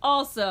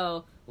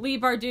 also, Leigh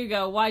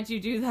Bardugo, why'd you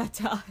do that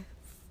to us?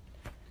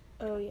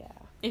 Oh, yeah.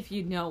 If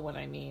you know what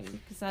I mean.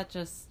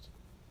 Because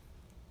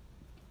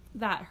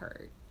that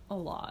hurt a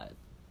lot.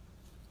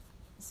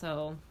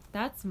 So,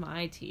 that's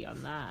my tea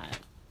on that.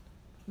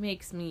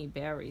 Makes me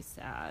very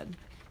sad.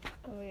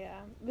 Oh,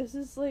 yeah. This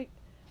is, like...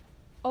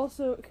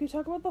 Also, can you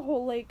talk about the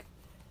whole, like,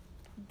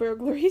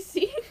 burglary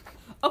scene?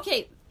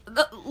 Okay,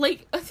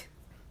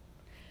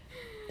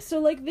 So,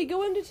 like, they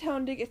go into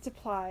town to get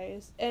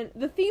supplies, and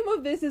the theme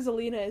of this is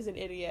Alina is an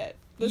idiot.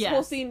 This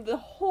whole scene, the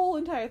whole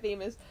entire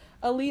theme is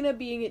Alina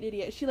being an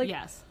idiot. She, like...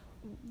 Yes.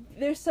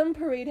 There's some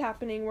parade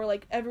happening where,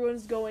 like,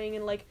 everyone's going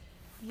and, like,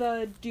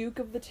 the Duke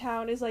of the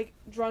town is, like,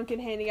 drunk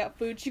and handing out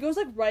food. She goes,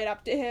 like, right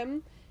up to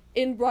him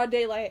in broad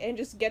daylight and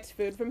just gets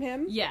food from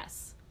him.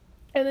 Yes.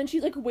 And then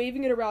she's, like,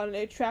 waving it around and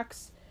it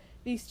attracts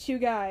these two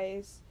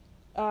guys,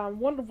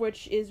 one of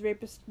which is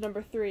rapist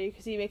number 3,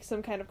 because he makes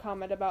some kind of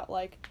comment about,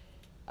 like,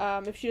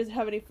 if she doesn't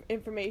have any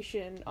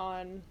information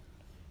on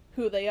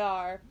who they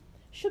are,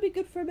 she'll be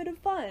good for a bit of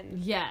fun.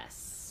 Yes.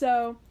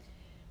 So,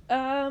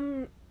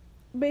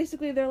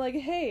 basically they're like,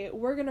 hey,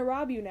 we're gonna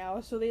rob you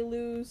now, so they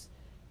lose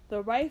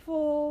the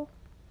rifle,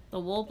 the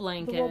wool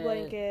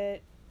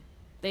blanket.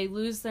 They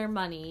lose their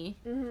money,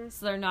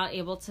 so they're not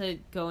able to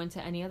go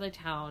into any other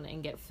town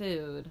and get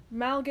food.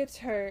 Mal gets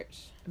hurt.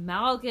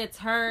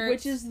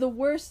 Which is the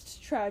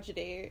worst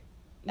tragedy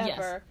ever.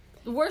 Yes.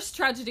 The worst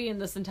tragedy in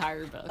this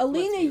entire book.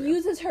 Alina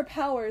uses her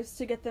powers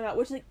to get them out,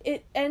 which, like,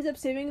 it ends up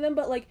saving them,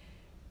 but, like,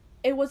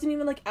 it wasn't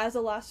even, like, as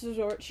a last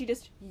resort. She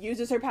just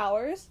uses her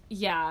powers.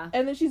 Yeah.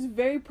 And then she's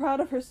very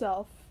proud of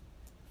herself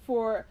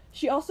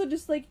she also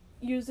just, like,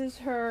 uses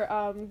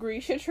her,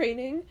 Grisha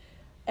training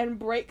and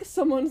breaks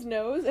someone's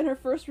nose, and her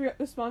first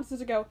response is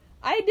to go,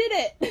 I did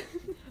it!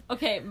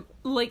 Okay,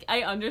 like,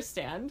 I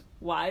understand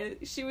why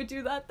she would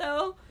do that,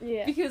 though.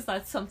 Yeah. Because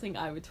that's something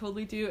I would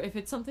totally do. If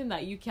it's something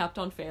that you kept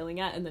on failing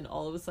at, and then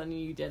all of a sudden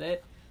you did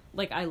it,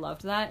 like, I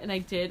loved that, and I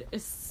did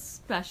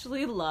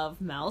especially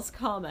love Mal's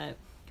comment,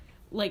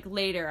 like,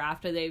 later,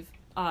 after they've,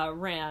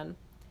 ran.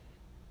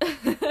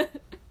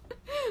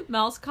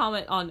 Mal's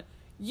comment on,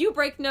 you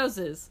break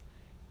noses,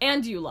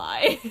 and you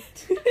lie.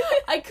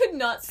 I could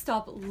not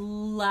stop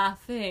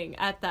laughing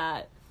at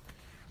that.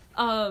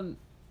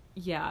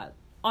 Yeah.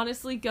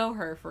 Honestly, go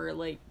her for,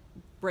 like,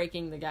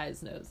 breaking the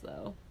guy's nose,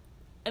 though.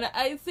 And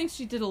I think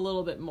she did a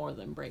little bit more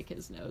than break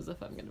his nose,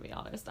 if I'm gonna be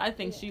honest. I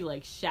think she,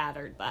 like,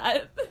 shattered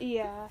that.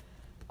 Yeah.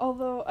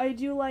 Although, I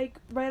do like,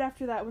 right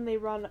after that, when they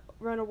run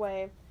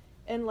away,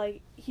 and,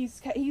 like,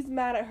 he's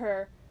mad at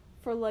her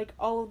for, like,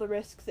 all of the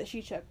risks that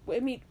she took. I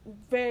mean,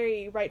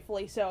 very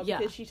rightfully so,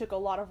 because she took a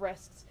lot of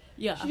risks.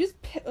 Yeah. She just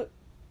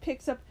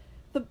picks up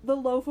the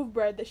loaf of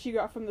bread that she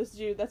got from this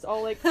dude that's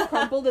all, like,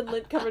 crumpled and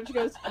lint covered. She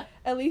goes,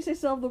 at least I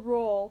still have the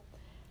roll.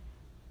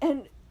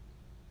 And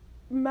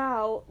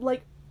Mal,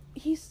 like,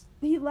 he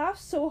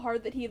laughs so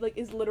hard that he, like,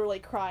 is literally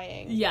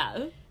crying.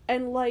 Yeah.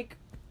 And, like,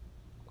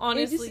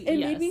 honestly, it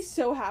made me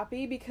so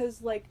happy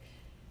because, like,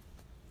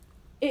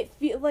 it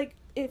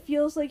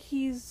feels like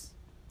he's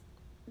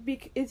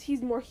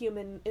more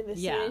human in this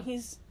scene. And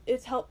he's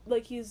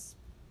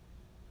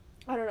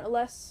I don't know,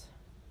 less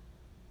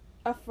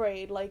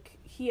afraid. Like,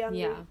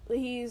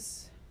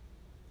 he's,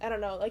 I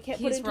don't know, I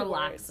can't put it into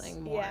relaxing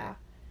words. more. Yeah.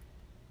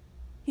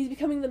 He's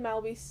becoming the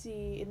Mal we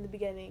see in the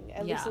beginning,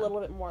 at least a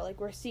little bit more. Like,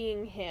 we're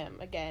seeing him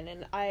again,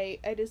 and I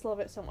just love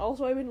it so much.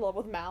 Also, I'm in love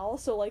with Mal,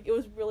 so, like, it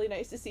was really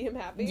nice to see him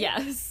happy.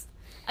 Yes.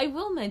 I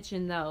will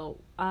mention, though,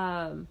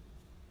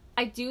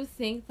 I do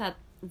think that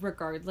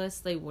regardless,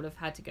 they would have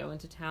had to go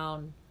into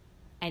town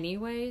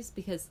anyways,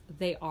 because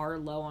they are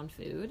low on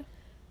food.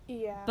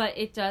 Yeah. But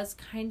it does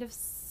kind of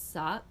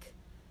suck,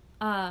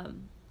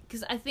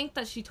 because I think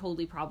that she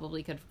totally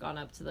probably could have gone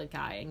up to the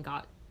guy and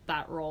got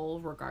that role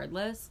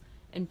regardless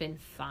and been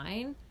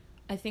fine.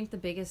 I think the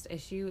biggest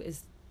issue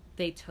is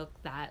they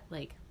took that,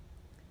 like,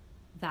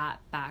 that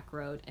back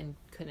road and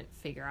couldn't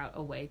figure out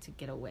a way to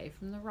get away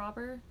from the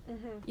robber,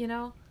 you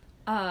know?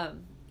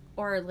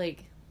 Or,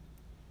 like,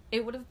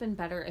 it would have been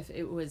better if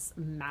it was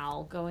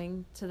Mal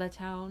going to the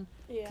town,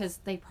 because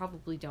they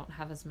probably don't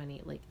have as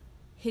many, like,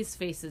 his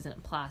face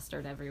isn't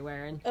plastered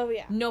everywhere, and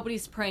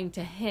nobody's praying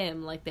to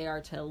him like they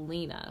are to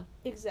Alina.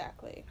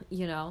 Exactly.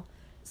 You know?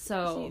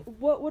 So... See,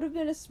 what would have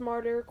been a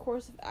smarter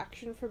course of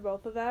action for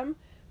both of them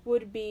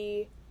would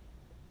be,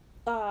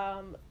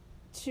 while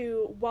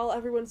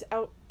everyone's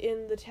out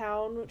in the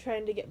town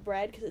trying to get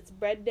bread, because it's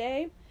bread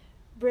day,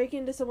 break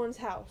into someone's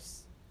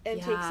house and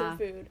take Yeah. some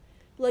food.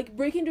 Like,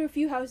 break into a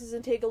few houses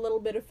and take a little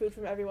bit of food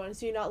from everyone,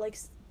 so you're not, like,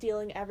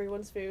 stealing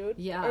everyone's food.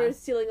 Yeah. Or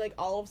stealing, like,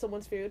 all of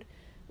someone's food.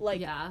 Like,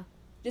 yeah.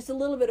 just a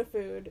little bit of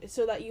food,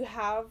 so that you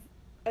have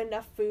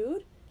enough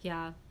food.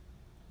 Yeah.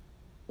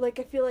 Like,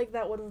 I feel like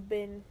that would have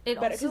been It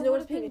better, also because no one's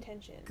would've paying been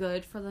attention.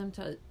 Good for them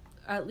to,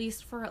 at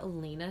least for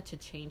Alina, to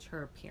change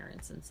her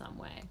appearance in some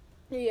way.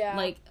 Yeah.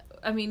 Like,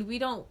 I mean,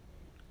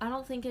 I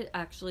don't think it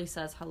actually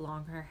says how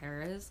long her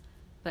hair is,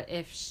 but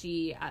if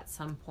she, at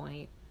some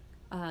point,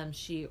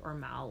 she or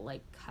Mal,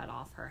 like, cut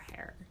off her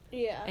hair.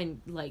 Yeah.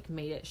 And, like,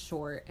 made it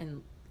short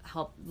and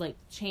helped, like,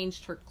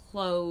 changed her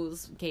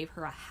clothes, gave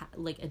her a hat,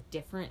 like, a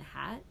different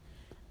hat,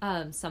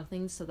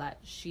 something so that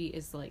she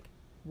is, like,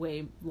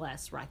 way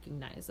less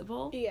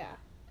recognizable. Yeah.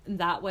 And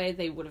that way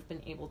they would have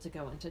been able to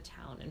go into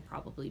town and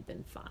probably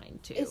been fine,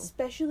 too.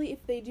 Especially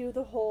if they do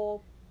the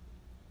whole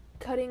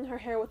cutting her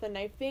hair with a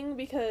knife thing,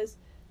 because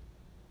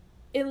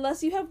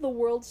unless you have the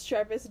world's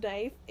sharpest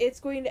knife, it's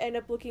going to end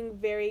up looking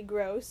very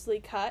grossly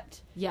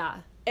cut.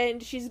 Yeah.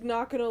 And she's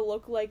not going to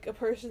look like a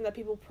person that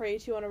people pray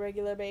to on a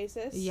regular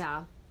basis.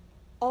 Yeah.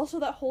 Also,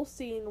 that whole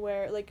scene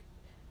where, like,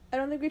 I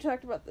don't think we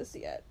talked about this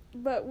yet,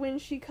 but when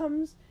she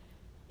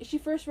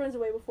first runs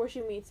away before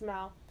she meets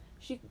Mal.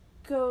 She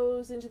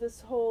goes into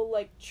this whole,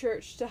 like,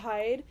 church to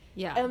hide.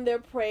 Yeah. And they're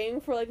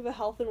praying for, like, the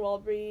health and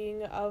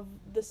well-being of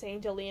the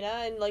Saint Alina,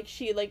 and, like,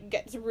 she, like,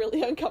 gets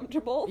really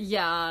uncomfortable.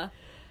 Yeah.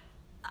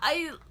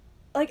 I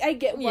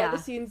get why Yeah. the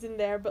scene's in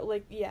there, but,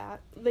 like, yeah.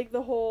 Like,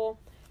 the whole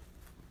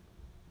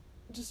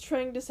just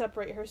trying to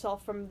separate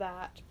herself from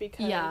that,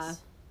 because Yeah.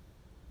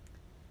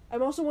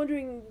 I'm also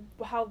wondering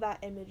how that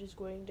image is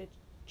going to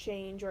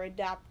change or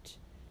adapt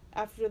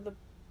after the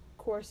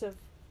course of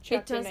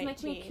chapter It does 19.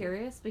 make me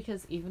curious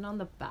because even on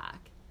the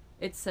back,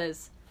 it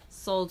says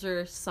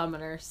soldier,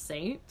 summoner,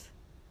 saint.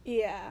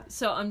 Yeah.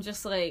 So I'm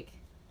just like,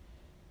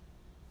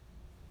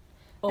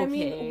 okay. I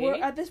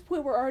mean, at this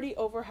point, we're already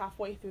over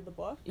halfway through the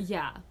book.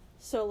 Yeah.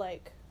 So,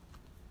 like,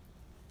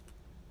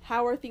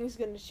 how are things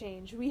going to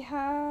change? We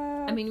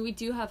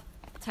do have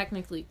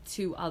technically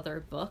 2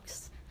 other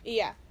books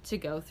Yeah. to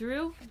go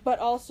through But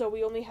also,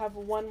 we only have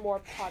one more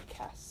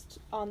podcast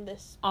on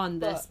this on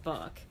this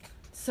book.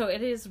 So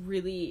it is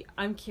really,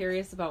 I'm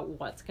curious about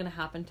what's going to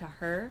happen to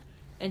her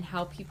and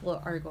how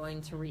people are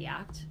going to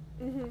react.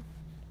 Mm-hmm.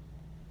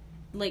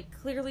 Like,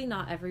 clearly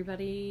not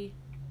everybody,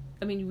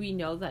 I mean, we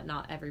know that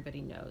not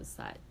everybody knows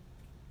that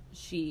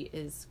she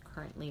is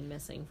currently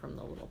missing from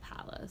the little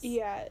palace.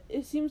 Yeah,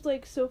 it seems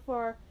like so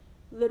far,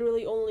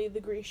 literally only the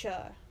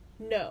Grisha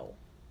know.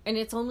 And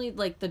it's only,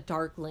 like, the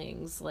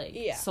Darklings, like,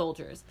 Yeah.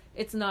 soldiers.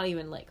 It's not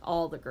even, like,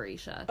 all the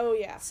Grisha. Oh,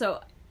 yeah. So,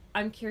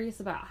 I'm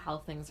curious about how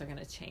things are going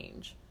to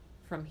change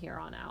from here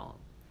on out.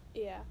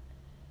 Yeah.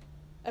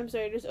 I'm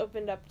sorry, I just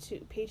opened up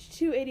to page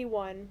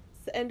 281.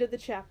 It's the end of the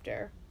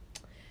chapter.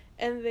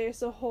 And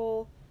there's a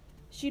whole...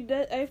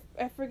 I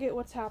forget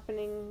what's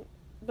happening,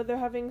 but they're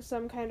having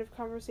some kind of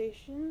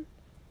conversation.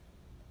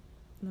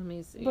 Let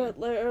me see. But,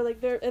 or,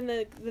 like, and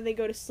then they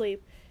go to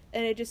sleep.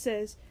 And it just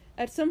says...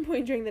 At some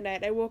point during the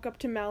night, I woke up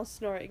to Mal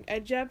snoring. I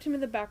jabbed him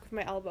in the back with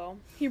my elbow.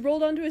 He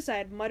rolled onto his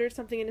side, muttered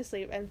something in his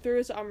sleep, and threw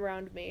his arm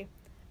around me.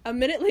 A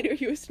minute later,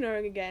 he was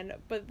snoring again,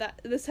 but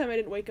this time I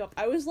didn't wake up.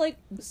 I was, like,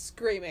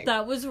 screaming.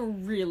 That was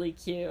really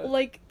cute.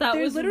 Like, that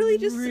they're was literally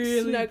just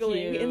really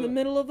snuggling cute. in the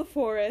middle of the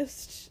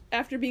forest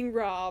after being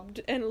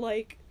robbed, and,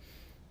 like,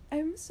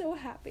 I'm so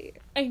happy.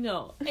 I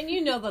know. And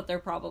you know that they're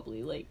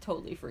probably, like,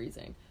 totally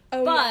freezing.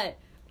 Oh, but, yeah.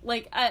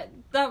 like,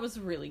 that was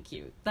really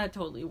cute. That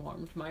totally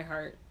warmed my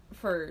heart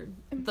for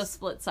the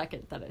split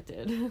second that it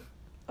did.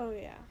 Oh,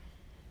 yeah.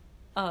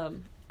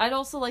 I'd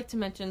also like to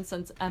mention,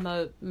 since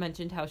Emma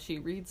mentioned how she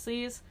reads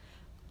these,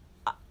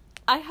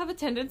 I have a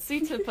tendency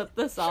to put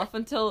this off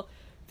until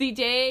the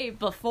day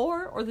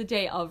before or the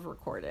day of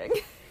recording.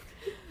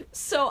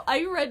 So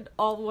I read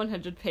all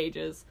 100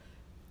 pages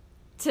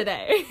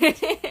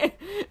today.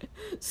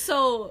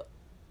 So,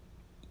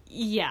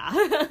 yeah.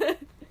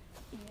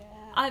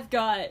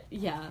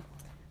 Yeah.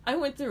 I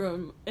went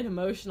through an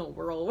emotional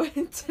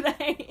whirlwind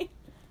today.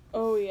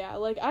 Oh, yeah.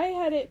 Like, I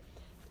had it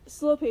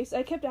slow paced.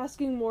 I kept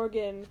asking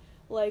Morgan,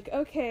 like,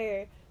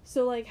 okay,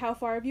 so, like, how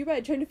far have you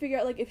read? Trying to figure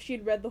out, like, if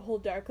she'd read the whole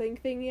Darkling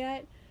thing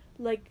yet.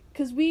 Like,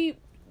 because we've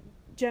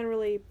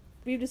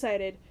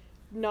decided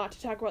not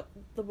to talk about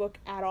the book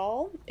at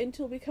all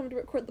until we come to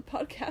record the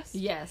podcast.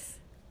 Yes.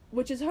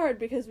 Which is hard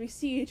because we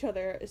see each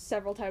other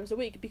several times a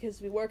week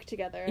because we work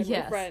together and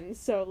Yes. we're friends,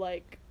 so,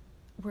 like...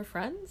 We're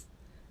friends?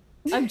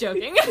 I'm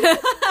joking.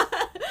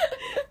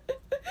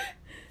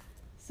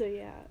 So,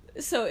 yeah.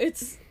 So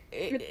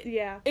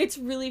Yeah. it's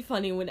really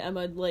funny when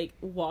Emma, like,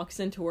 walks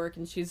into work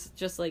and she's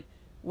just like,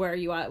 where are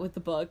you at with the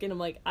book? And I'm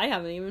like, I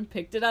haven't even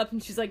picked it up.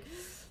 And she's like,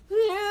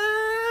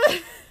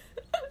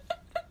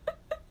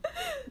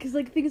 Because,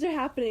 like, things are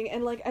happening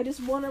and, like, I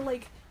just want to,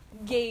 like,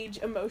 gauge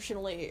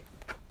emotionally.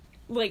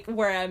 like,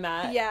 where I'm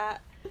at. Yeah.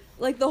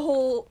 Like, the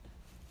whole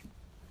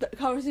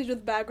conversation with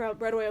the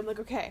background right away, I'm like,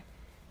 okay,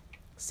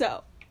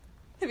 so,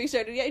 have you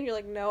started yet? And you're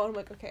like, no. And I'm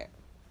like, okay.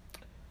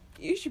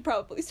 You should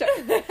probably start.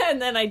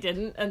 And then I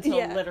didn't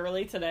until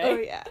literally today. Oh,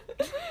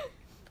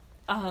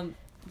 yeah.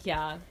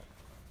 Yeah.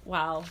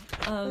 Wow.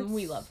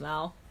 We love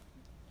Mal.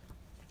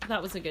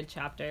 That was a good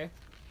chapter.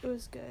 It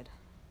was good.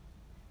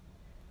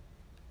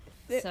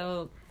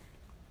 So,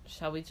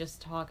 shall we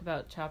just talk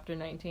about chapter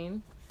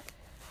 19?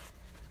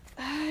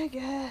 I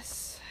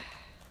guess.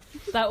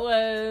 That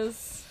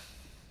was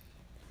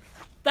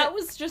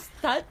just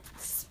that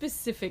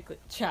specific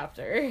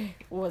chapter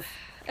was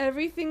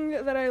Everything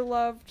that I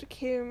loved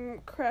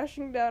came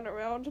crashing down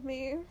around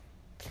me.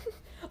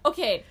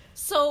 okay.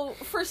 So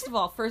first of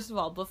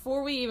all,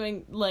 before we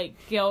even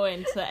go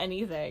into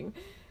anything,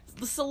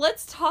 so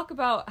let's talk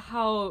about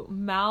how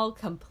Mal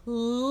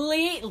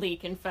completely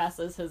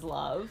confesses his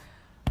love.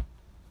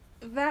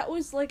 That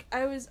was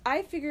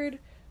I figured,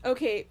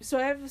 okay, so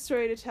I have a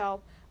story to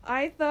tell.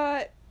 I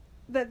thought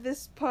that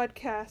this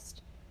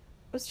podcast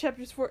was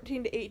chapters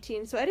 14 to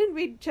 18, so I didn't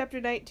read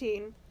chapter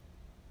 19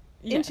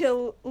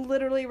 until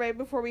literally right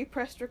before we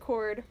pressed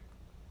record.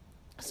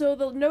 So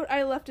the note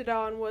I left it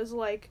on was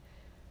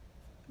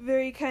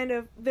very kind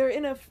of, they're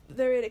in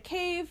a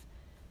cave,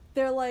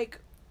 they're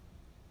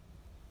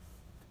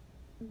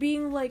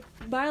being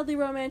mildly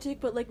romantic,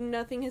 but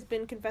nothing has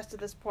been confessed at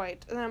this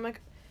point. And I'm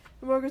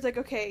Morgan's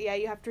okay, yeah,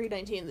 you have to read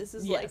 19. This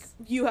is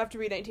you have to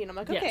read 19. I'm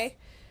okay. Yes.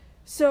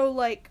 So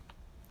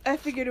I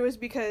figured it was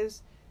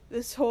because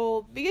this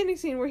whole beginning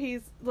scene where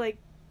he's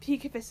he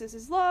confesses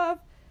his love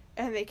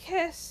and they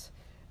kiss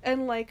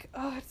and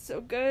oh, it's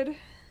so good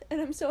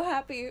and I'm so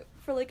happy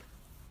for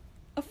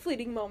a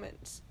fleeting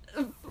moment.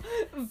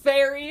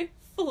 Very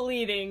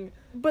fleeting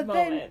But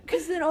moment. then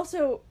because then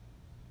also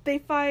they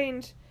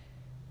find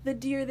the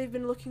deer they've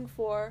been looking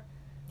for.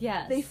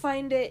 Yes. They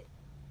find it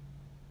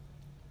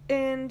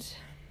and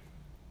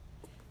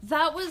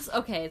that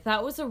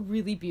was a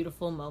really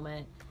beautiful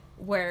moment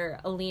where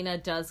Alina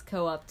does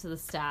go up to the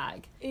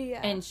stag.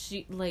 Yeah. And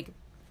she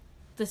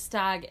the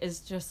stag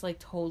is just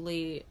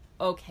totally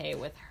okay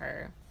with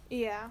her.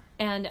 Yeah.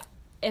 And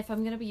if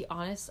I'm gonna be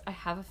honest, I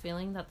have a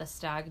feeling that the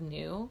stag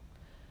knew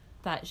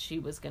that she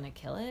was gonna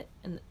kill it,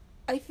 and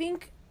I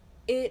think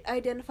it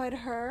identified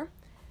her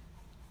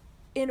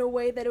in a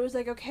way that it was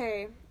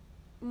okay,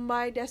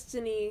 my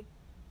destiny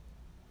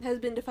has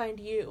been to find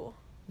you.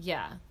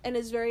 yeah. And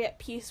is very at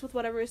peace with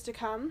whatever is to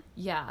come.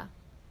 Yeah.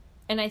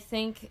 And I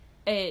think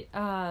it,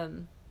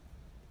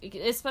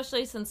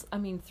 especially since,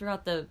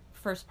 throughout the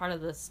first part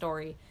of the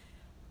story,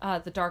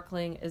 the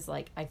Darkling is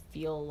I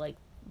feel like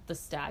the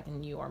stag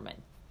and you are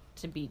meant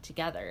to be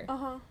together.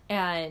 Uh-huh.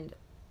 And,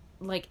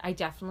 I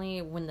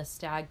definitely, when the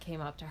stag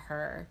came up to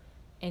her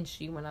and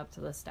she went up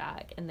to the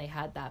stag and they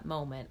had that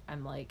moment,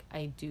 I'm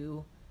I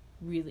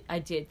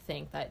did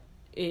think that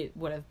it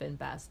would have been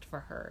best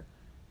for her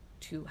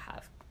to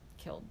have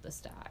killed the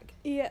stag.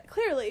 Yeah,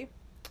 clearly.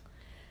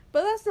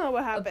 But that's not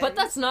what happened. But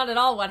that's not at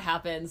all what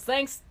happens.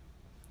 Thanks,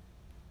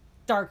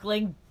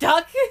 Darkling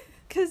Duck.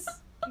 Because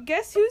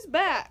guess who's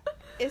back?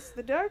 It's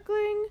the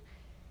Darkling.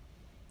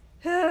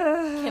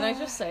 Can I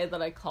just say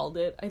that I called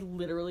it? I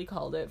literally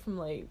called it from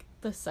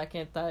the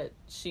second that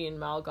she and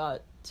Mal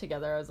got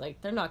together. I was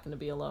they're not going to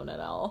be alone at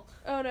all.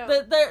 Oh no.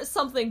 But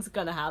something's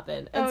going to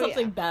happen. And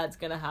something yeah. bad's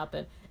going to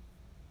happen.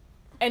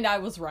 And I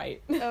was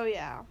right. Oh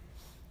yeah.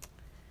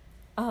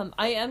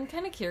 I am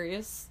kind of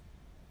curious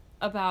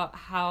about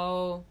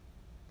how...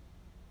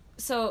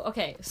 So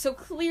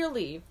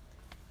clearly,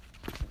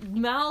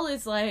 Mal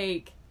is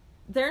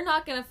they're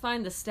not going to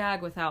find the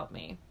stag without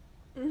me.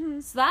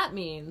 Mm-hmm. So that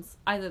means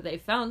either they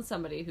found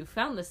somebody who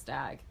found the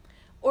stag,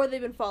 Or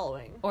they've been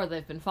following. or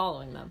they've been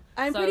following them.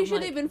 I'm So pretty sure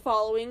they've been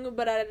following,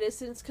 but at a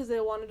distance because they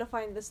wanted to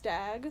find the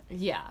stag.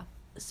 Yeah.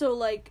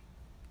 So,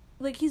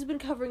 he's been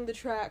covering the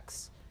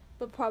tracks,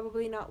 but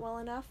probably not well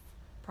enough.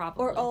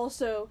 Probably. Or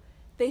also,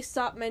 they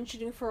stopped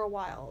mentioning for a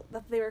while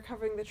that they were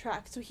covering the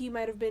tracks, so he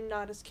might have been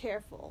not as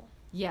careful.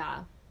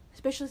 Yeah.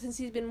 Especially since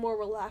he's been more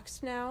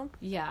relaxed now.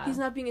 Yeah. He's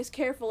not being as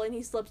careful, and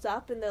he slips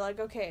up, and they're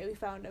okay, we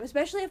found him.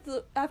 Especially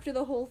after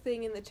the whole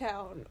thing in the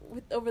town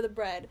over the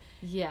bread.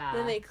 Yeah.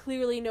 Then they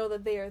clearly know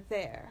that they are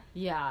there.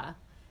 Yeah.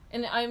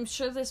 And I'm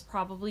sure there's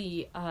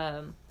probably,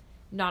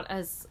 not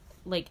as,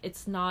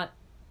 it's not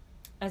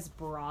as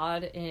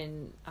broad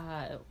in,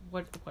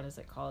 what is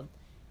it called?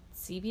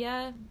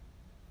 Sebia?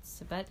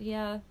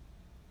 Sebetia?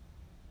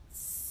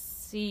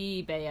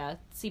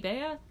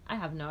 Sebea? I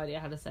have no idea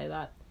how to say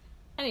that.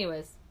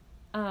 Anyways,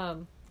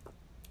 I'm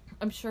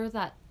sure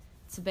that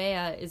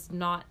Sebea is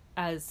not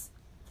as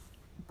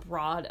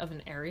broad of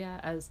an area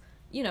as,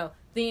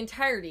 the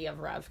entirety of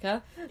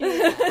Ravka.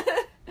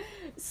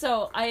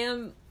 So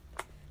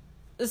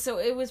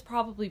it was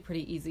probably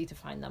pretty easy to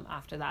find them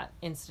after that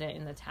incident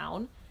in the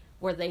town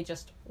where they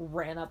just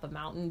ran up a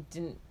mountain,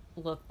 didn't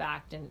look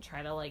back, didn't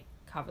try to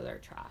cover their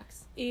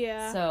tracks.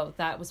 Yeah. So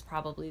that was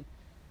probably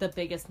the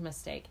biggest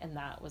mistake, and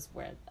that was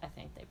where I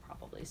think they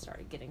probably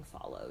started getting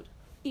followed.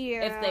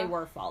 Yeah. If they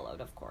were followed,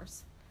 of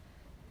course.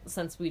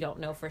 Since we don't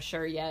know for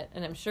sure yet,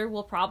 and I'm sure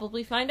we'll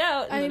probably find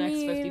out in the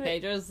next 50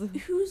 pages.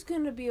 Who's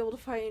gonna be able to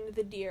find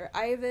the deer?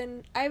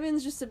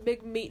 Ivan's just a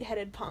big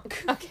meat-headed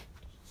punk. Okay.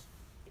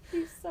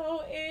 He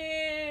so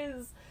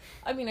is.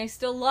 I mean, I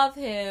still love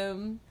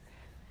him,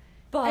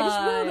 but I just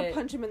wanted to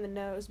punch him in the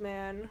nose,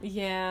 man.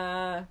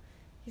 Yeah,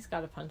 he's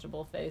got a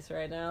punchable face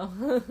right now.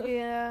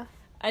 Yeah.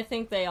 I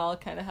think they all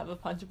kind of have a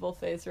punchable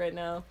face right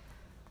now,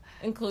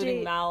 including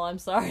Date. Mal. I'm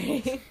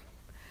sorry.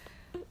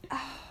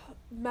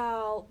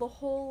 Mal, the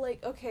whole,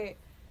 like, okay,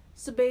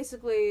 so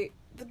basically,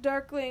 the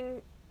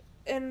Darkling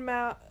and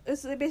Mal,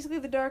 it's basically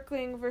the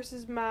Darkling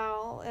versus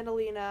Mal and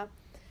Alina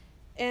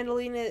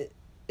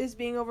is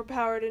being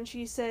overpowered, and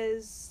she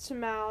says to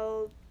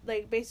Mal,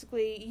 like,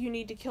 basically, you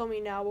need to kill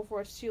me now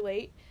before it's too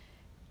late,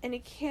 and he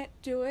can't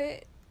do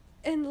it,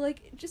 and,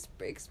 like, it just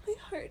breaks my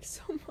heart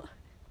so much.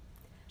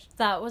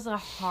 That was a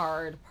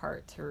hard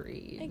part to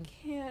read.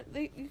 I can't,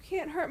 you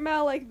can't hurt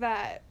Mal like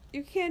that.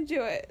 You can't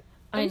do it.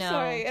 I I'm know.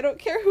 sorry, I don't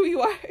care who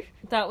you are.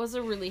 That was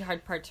a really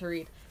hard part to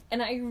read.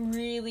 And I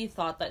really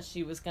thought that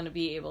she was going to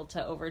be able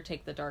to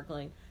overtake the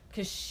Darkling.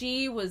 Because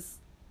she was,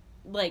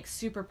 like,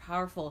 super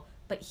powerful.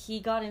 But he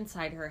got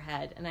inside her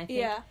head. And I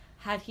think,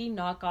 had he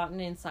not gotten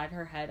inside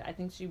her head, I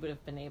think she would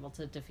have been able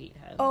to defeat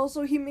him.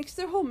 Also, he makes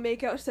their whole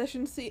makeout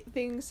session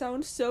thing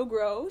sound so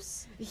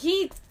gross.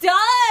 He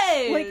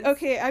does! Like,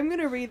 okay, I'm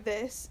gonna read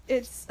this.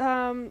 It's,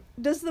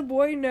 does the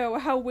boy know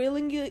how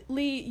willingly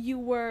you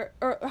were,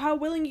 or how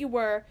willing you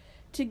were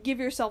to give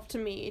yourself to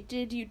me?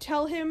 Did you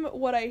tell him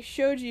what I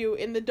showed you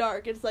in the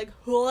dark? It's like,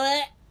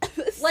 what?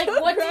 Like,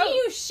 so what gross. did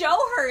you show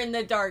her in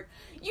the dark?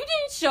 You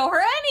didn't show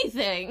her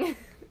anything.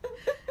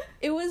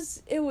 It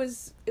was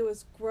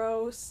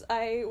gross.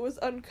 I was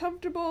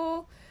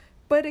uncomfortable,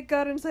 but it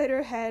got inside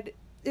her head.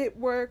 It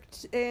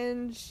worked,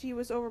 and she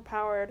was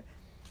overpowered,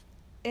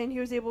 and he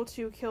was able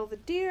to kill the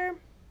deer.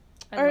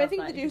 I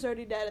think the deer's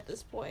already dead at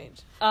this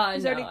point. No,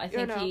 already, I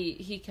think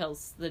he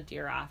kills the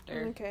deer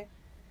after. Okay.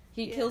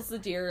 He kills the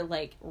deer,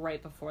 like,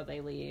 right before they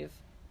leave.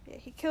 Yeah,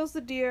 he kills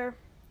the deer,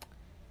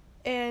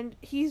 and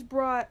he's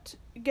brought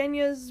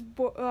Genya's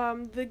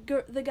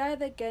the guy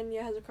that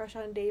Genya has a crush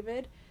on,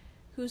 David,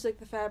 who's like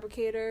the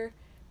fabricator,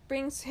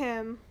 brings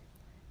him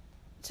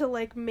to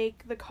like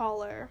make the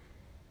collar.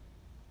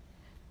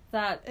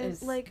 That And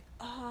is like,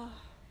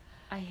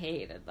 I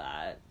hated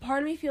that.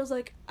 part of me feels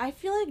like I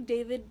feel like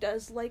David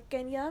does like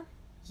Genya,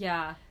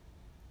 Yeah.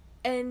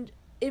 and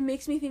it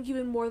makes me think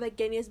even more that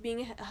Genya's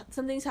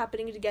something's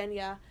happening to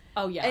Genya.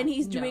 Oh yeah. And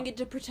he's doing it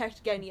to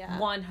protect Genya.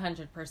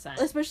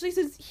 100%. Especially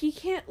since he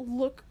can't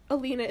look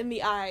Alina in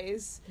the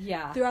eyes.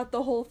 Yeah. Throughout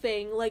the whole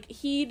thing. Like,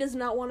 he does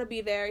not want to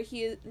be there.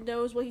 He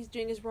knows what he's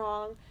doing is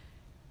wrong.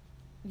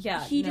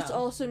 Yeah. He just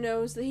also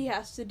knows that he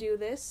has to do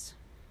this.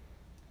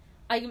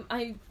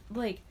 I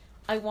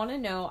want to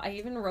know, I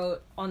even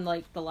wrote on,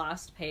 like, the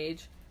last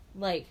page,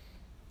 like,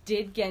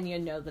 did Genya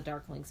know the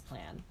Darkling's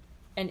plan?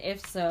 And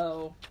if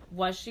so,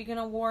 was she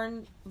gonna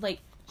warn, like,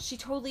 she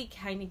totally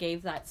kind of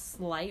gave that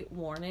slight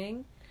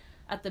warning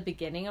at the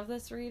beginning of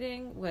this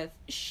reading with,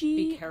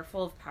 be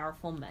careful of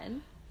powerful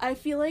men. I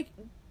feel like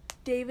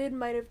David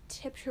might have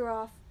tipped her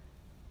off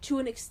to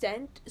an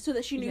extent so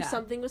that she knew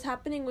something was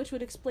happening, which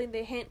would explain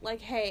the hint,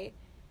 like, hey,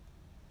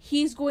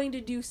 he's going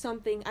to do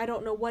something, I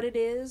don't know what it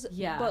is,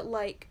 but,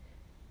 like,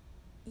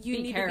 you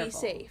need to be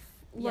safe.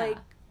 Yeah.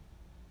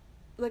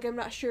 Like, I'm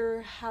not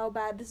sure how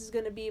bad this is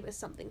going to be, but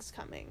something's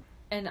coming.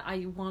 And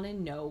I want to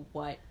know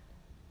what's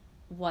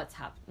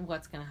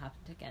going to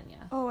happen to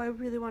Genya. Oh, I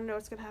really want to know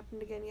what's going to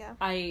happen to Genya.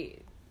 I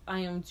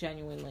am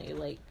genuinely,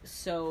 like,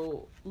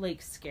 so,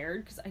 like,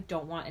 scared because I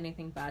don't want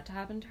anything bad to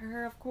happen to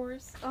her, of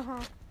course.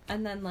 Uh-huh.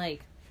 And then,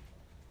 like,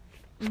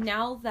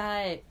 now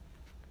that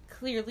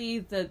clearly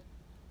the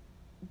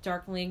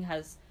Darkling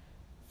has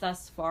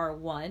thus far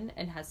won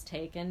and has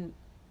taken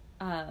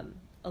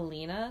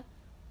Alina,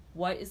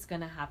 what is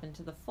going to happen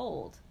to the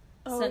Fold?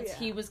 Since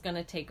he was going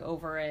to take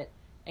over it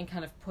and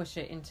kind of push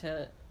it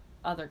into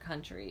other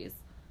countries.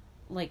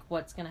 Like,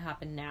 what's going to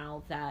happen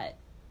now that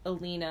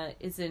Alina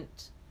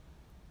isn't...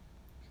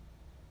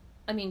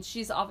 I mean,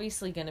 she's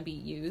obviously going to be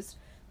used,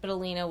 but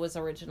Alina was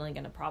originally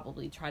going to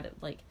probably try to,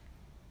 like,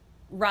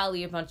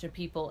 rally a bunch of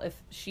people. If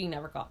she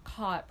never got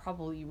caught,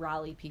 probably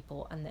rally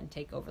people and then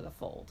take over the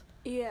Fold.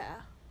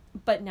 Yeah.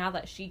 But now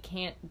that she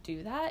can't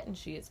do that and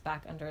she is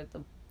back under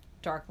the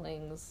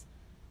Darkling's,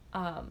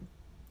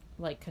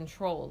 like,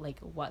 control, like,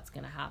 what's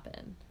going to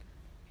happen?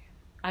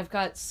 I've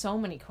got so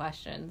many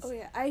questions. Oh,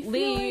 yeah.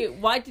 Lee,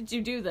 why did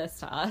you do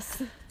this to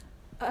us?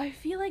 I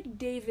feel like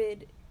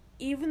David,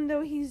 even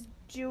though he's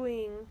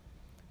doing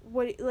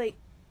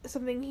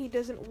something he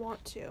doesn't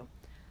want to,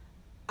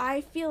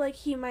 I feel like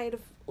he might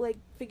have, like,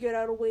 figured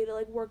out a way to,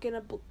 like, work in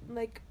a,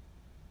 like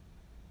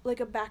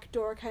a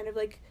backdoor kind of,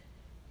 like,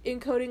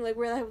 encoding, like,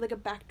 where they have, like, a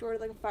backdoor,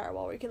 like, a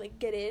firewall where you can, like,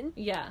 get in.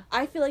 Yeah.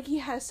 I feel like he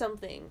has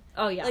something.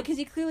 Oh, yeah. Like, because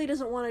he clearly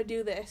doesn't want to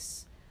do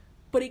this,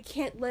 but he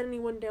can't let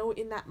anyone know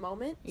in that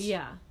moment.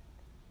 Yeah.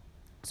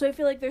 So I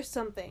feel like there's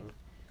something.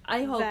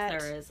 I hope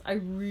there is.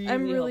 I'm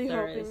really hope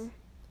there is.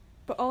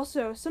 But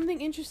also, something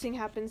interesting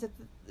happens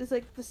it's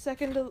like the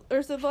second,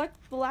 or so the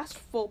last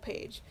full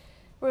page,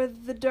 where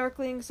the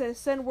Darkling says,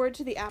 send word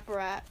to the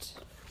apparat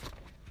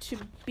to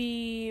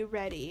be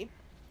ready.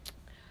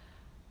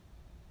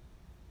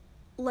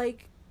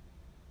 Like,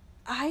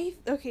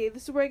 Okay,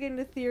 this is where I get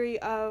into theory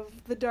of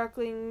the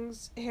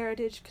Darkling's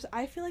heritage, because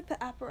I feel like the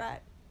Apparat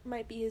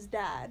might be his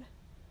dad.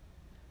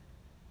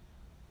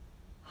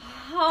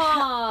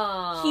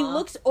 Huh. He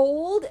looks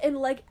old and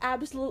like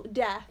absolute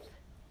death.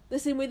 The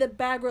same way that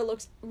Bagra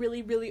looks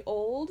really, really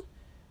old.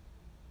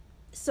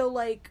 So,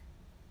 like...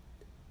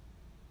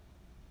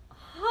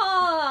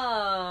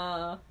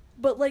 Huh.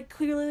 But, like,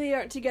 clearly they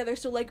aren't together,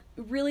 so, like,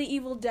 really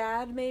evil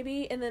dad,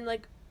 maybe, and then,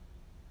 like,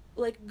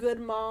 good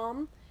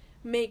mom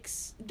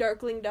makes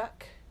Darkling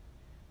Duck.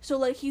 So,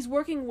 like, he'd be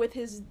working with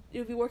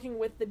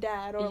the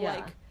dad, or, Yeah.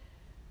 like,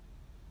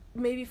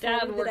 maybe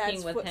Dad following the working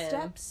dad's with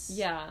footsteps. him.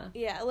 Yeah.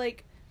 Yeah,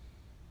 like...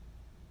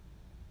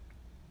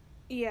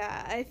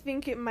 Yeah, I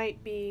think it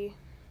might be...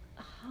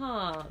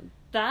 Huh.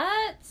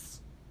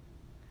 That's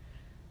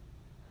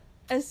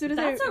As soon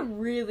as a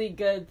really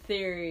good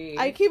theory.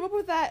 I came up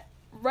with that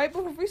right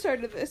before we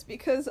started this,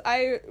 because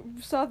I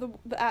saw the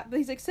app.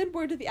 He's like, send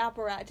word to the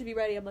Apparat to be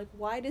ready. I'm like,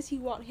 why does he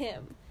want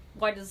him?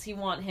 Why does he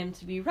want him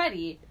to be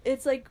ready?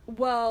 It's like,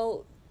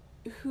 well,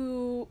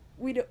 who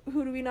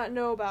do we not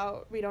know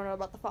about? We don't know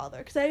about the father,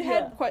 because I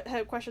had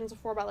had questions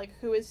before about like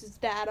who is his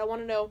dad. I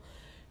want to know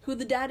who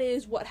the dad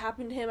is, what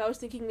happened to him. I was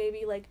thinking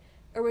maybe like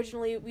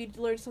originally we'd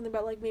learned something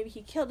about like maybe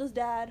he killed his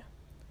dad.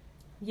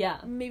 Yeah.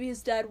 Maybe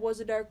his dad was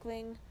a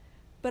Darkling,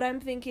 but I'm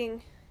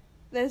thinking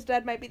that his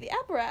dad might be the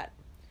Apparat,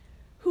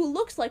 who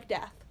looks like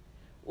Death,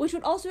 which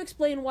would also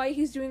explain why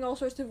he's doing all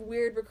sorts of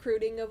weird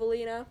recruiting of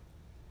Alina.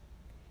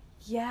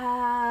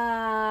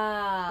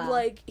 Yeah.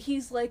 Like,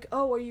 he's like,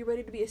 oh, are you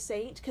ready to be a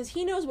saint? Because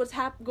he knows what's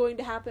going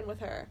to happen with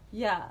her.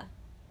 Yeah.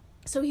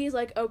 So he's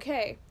like,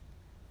 okay,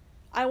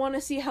 I want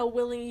to see how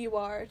willing you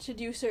are to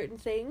do certain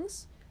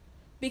things,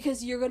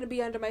 because you're going to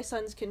be under my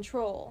son's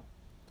control.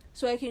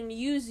 So I can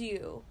use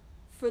you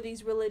for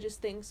these religious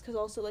things, because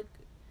also, like,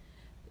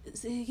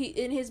 he,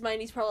 in his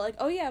mind, he's probably like,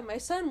 oh yeah, my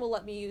son will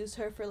let me use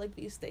her for, like,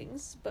 these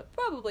things, but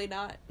probably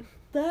not.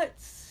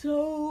 That's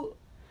so...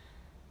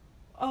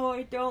 Oh,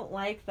 I don't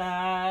like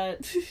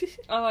that.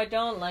 Oh, I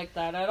don't like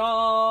that at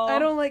all. I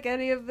don't like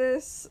any of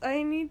this.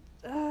 I need,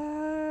 we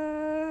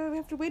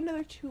have to wait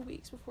another 2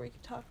 weeks before we can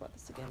talk about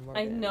this again,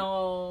 Morgan. I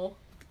know.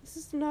 This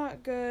is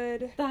not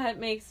good. That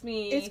makes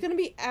me... It's gonna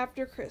be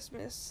after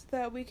Christmas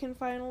that we can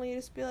finally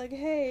just be like,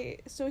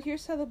 hey, so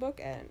here's how the book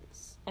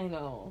ends. I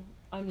know.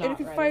 I'm And not we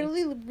can ready.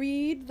 finally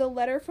read the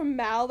letter from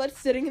Mal that's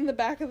sitting in the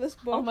back of this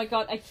book. Oh my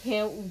god, I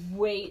can't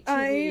wait to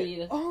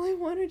read. All I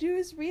want to do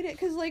is read it,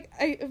 because, like,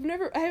 I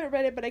haven't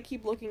read it, but I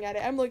keep looking at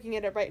it. I'm looking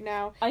at it right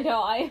now. I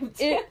know, I am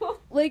too.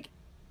 Like,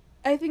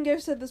 I think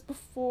I've said this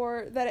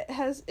before, that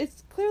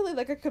it's clearly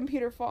like a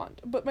computer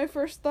font, but my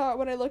first thought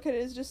when I look at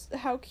it is just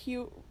how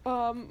cute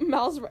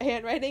Mal's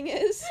handwriting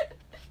is.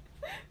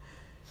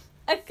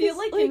 I feel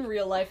like in like-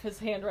 real life his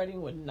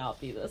handwriting would not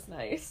be this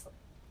nice.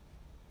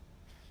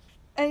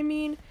 I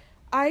mean,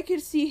 I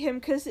could see him,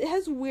 because it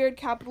has weird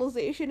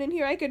capitalization in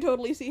here, I could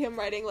totally see him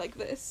writing like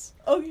this.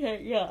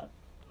 Okay, yeah.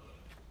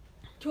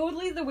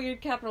 Totally the weird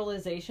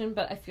capitalization,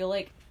 but I feel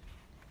like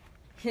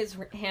his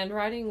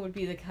handwriting would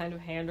be the kind of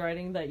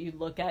handwriting that you'd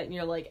look at and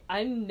you're like,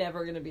 I'm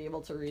never gonna be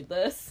able to read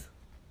this.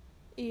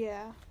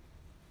 Yeah.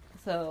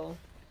 So,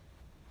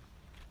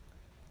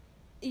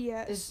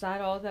 Yes. is that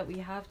all that we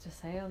have to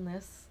say on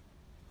this?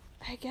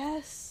 I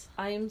guess.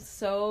 I am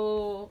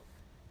so...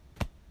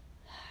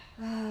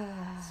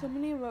 So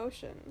many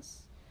emotions.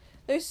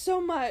 There's so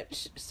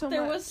much.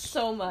 There was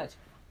so much.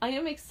 I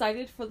am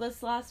excited for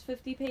this last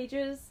 50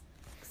 pages,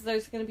 because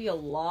there's going to be a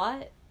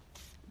lot,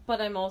 but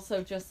I'm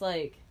also just,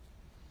 like,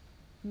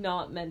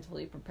 not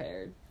mentally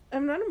prepared.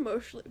 I'm not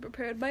emotionally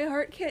prepared. My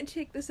heart can't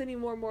take this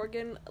anymore,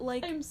 Morgan.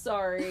 Like, I'm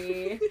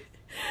sorry.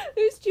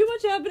 there's too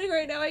much happening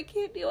right now. I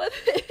can't deal with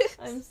it.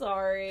 I'm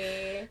sorry.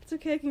 It's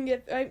okay.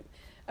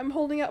 I'm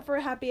holding out for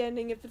a happy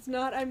ending. If it's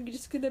not, I'm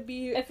just gonna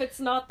be. If it's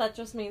not, that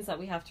just means that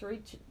we have to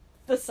reach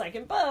the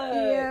second book.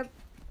 Yeah.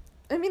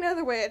 I mean,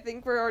 either way, I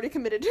think we're already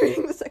committed to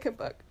reading the second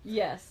book.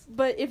 Yes.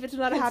 But if it's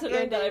not a happy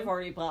Considering ending, that I've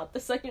already bought the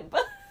second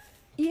book.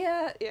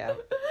 yeah.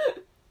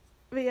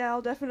 But yeah,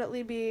 I'll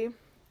definitely be.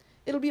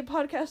 It'll be a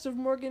podcast of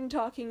Morgan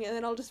talking, and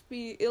then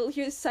you'll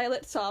hear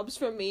silent sobs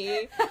from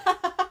me,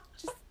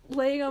 just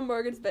laying on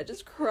Morgan's bed,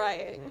 just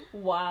crying.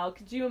 Wow,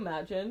 could you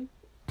imagine?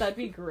 That'd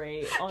be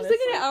great, honestly.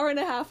 It's like an hour and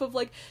a half of,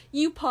 like,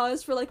 you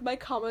pause for, like, my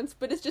comments,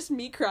 but it's just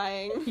me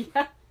crying.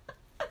 Yeah.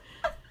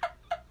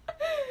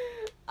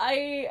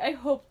 I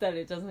hope that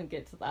it doesn't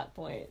get to that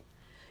point.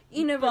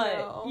 You never But,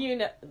 know. you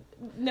know,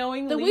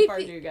 knowing The Lee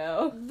way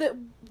Bardugo.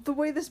 The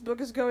way this book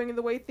is going and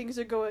the way things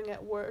are going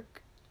at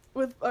work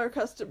with our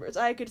customers,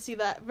 I could see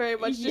that very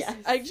much. Yes.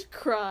 I just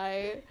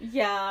cry.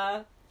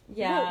 Yeah.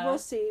 Yeah. We'll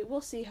see.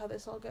 We'll see how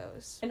this all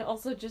goes. And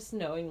also just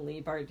knowing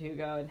Lee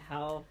Bardugo and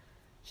how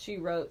she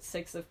wrote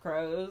Six of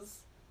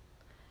Crows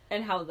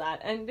and how that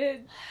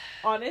ended.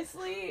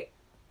 Honestly,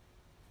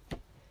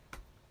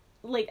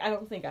 like, I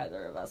don't think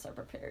either of us are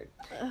prepared.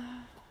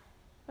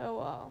 Oh,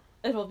 well.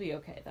 It'll be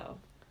okay, though.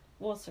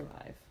 We'll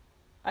survive.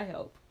 I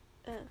hope.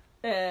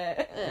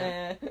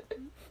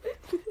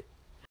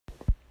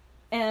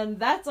 And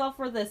that's all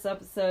for this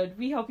episode.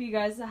 We hope you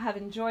guys have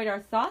enjoyed our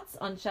thoughts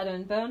on Shadow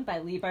and Bone by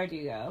Leigh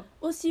Bardugo.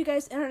 We'll see you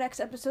guys in our next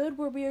episode,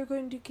 where we are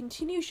going to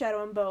continue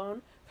Shadow and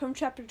Bone from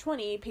chapter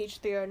 20, page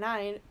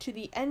 309, to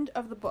the end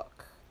of the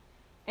book.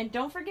 And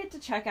don't forget to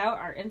check out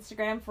our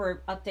Instagram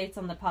for updates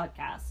on the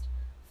podcast.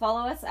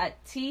 Follow us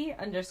at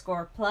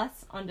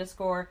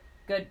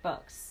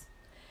T_plus_goodbooks.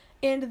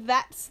 And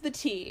that's the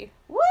tea.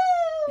 Woo!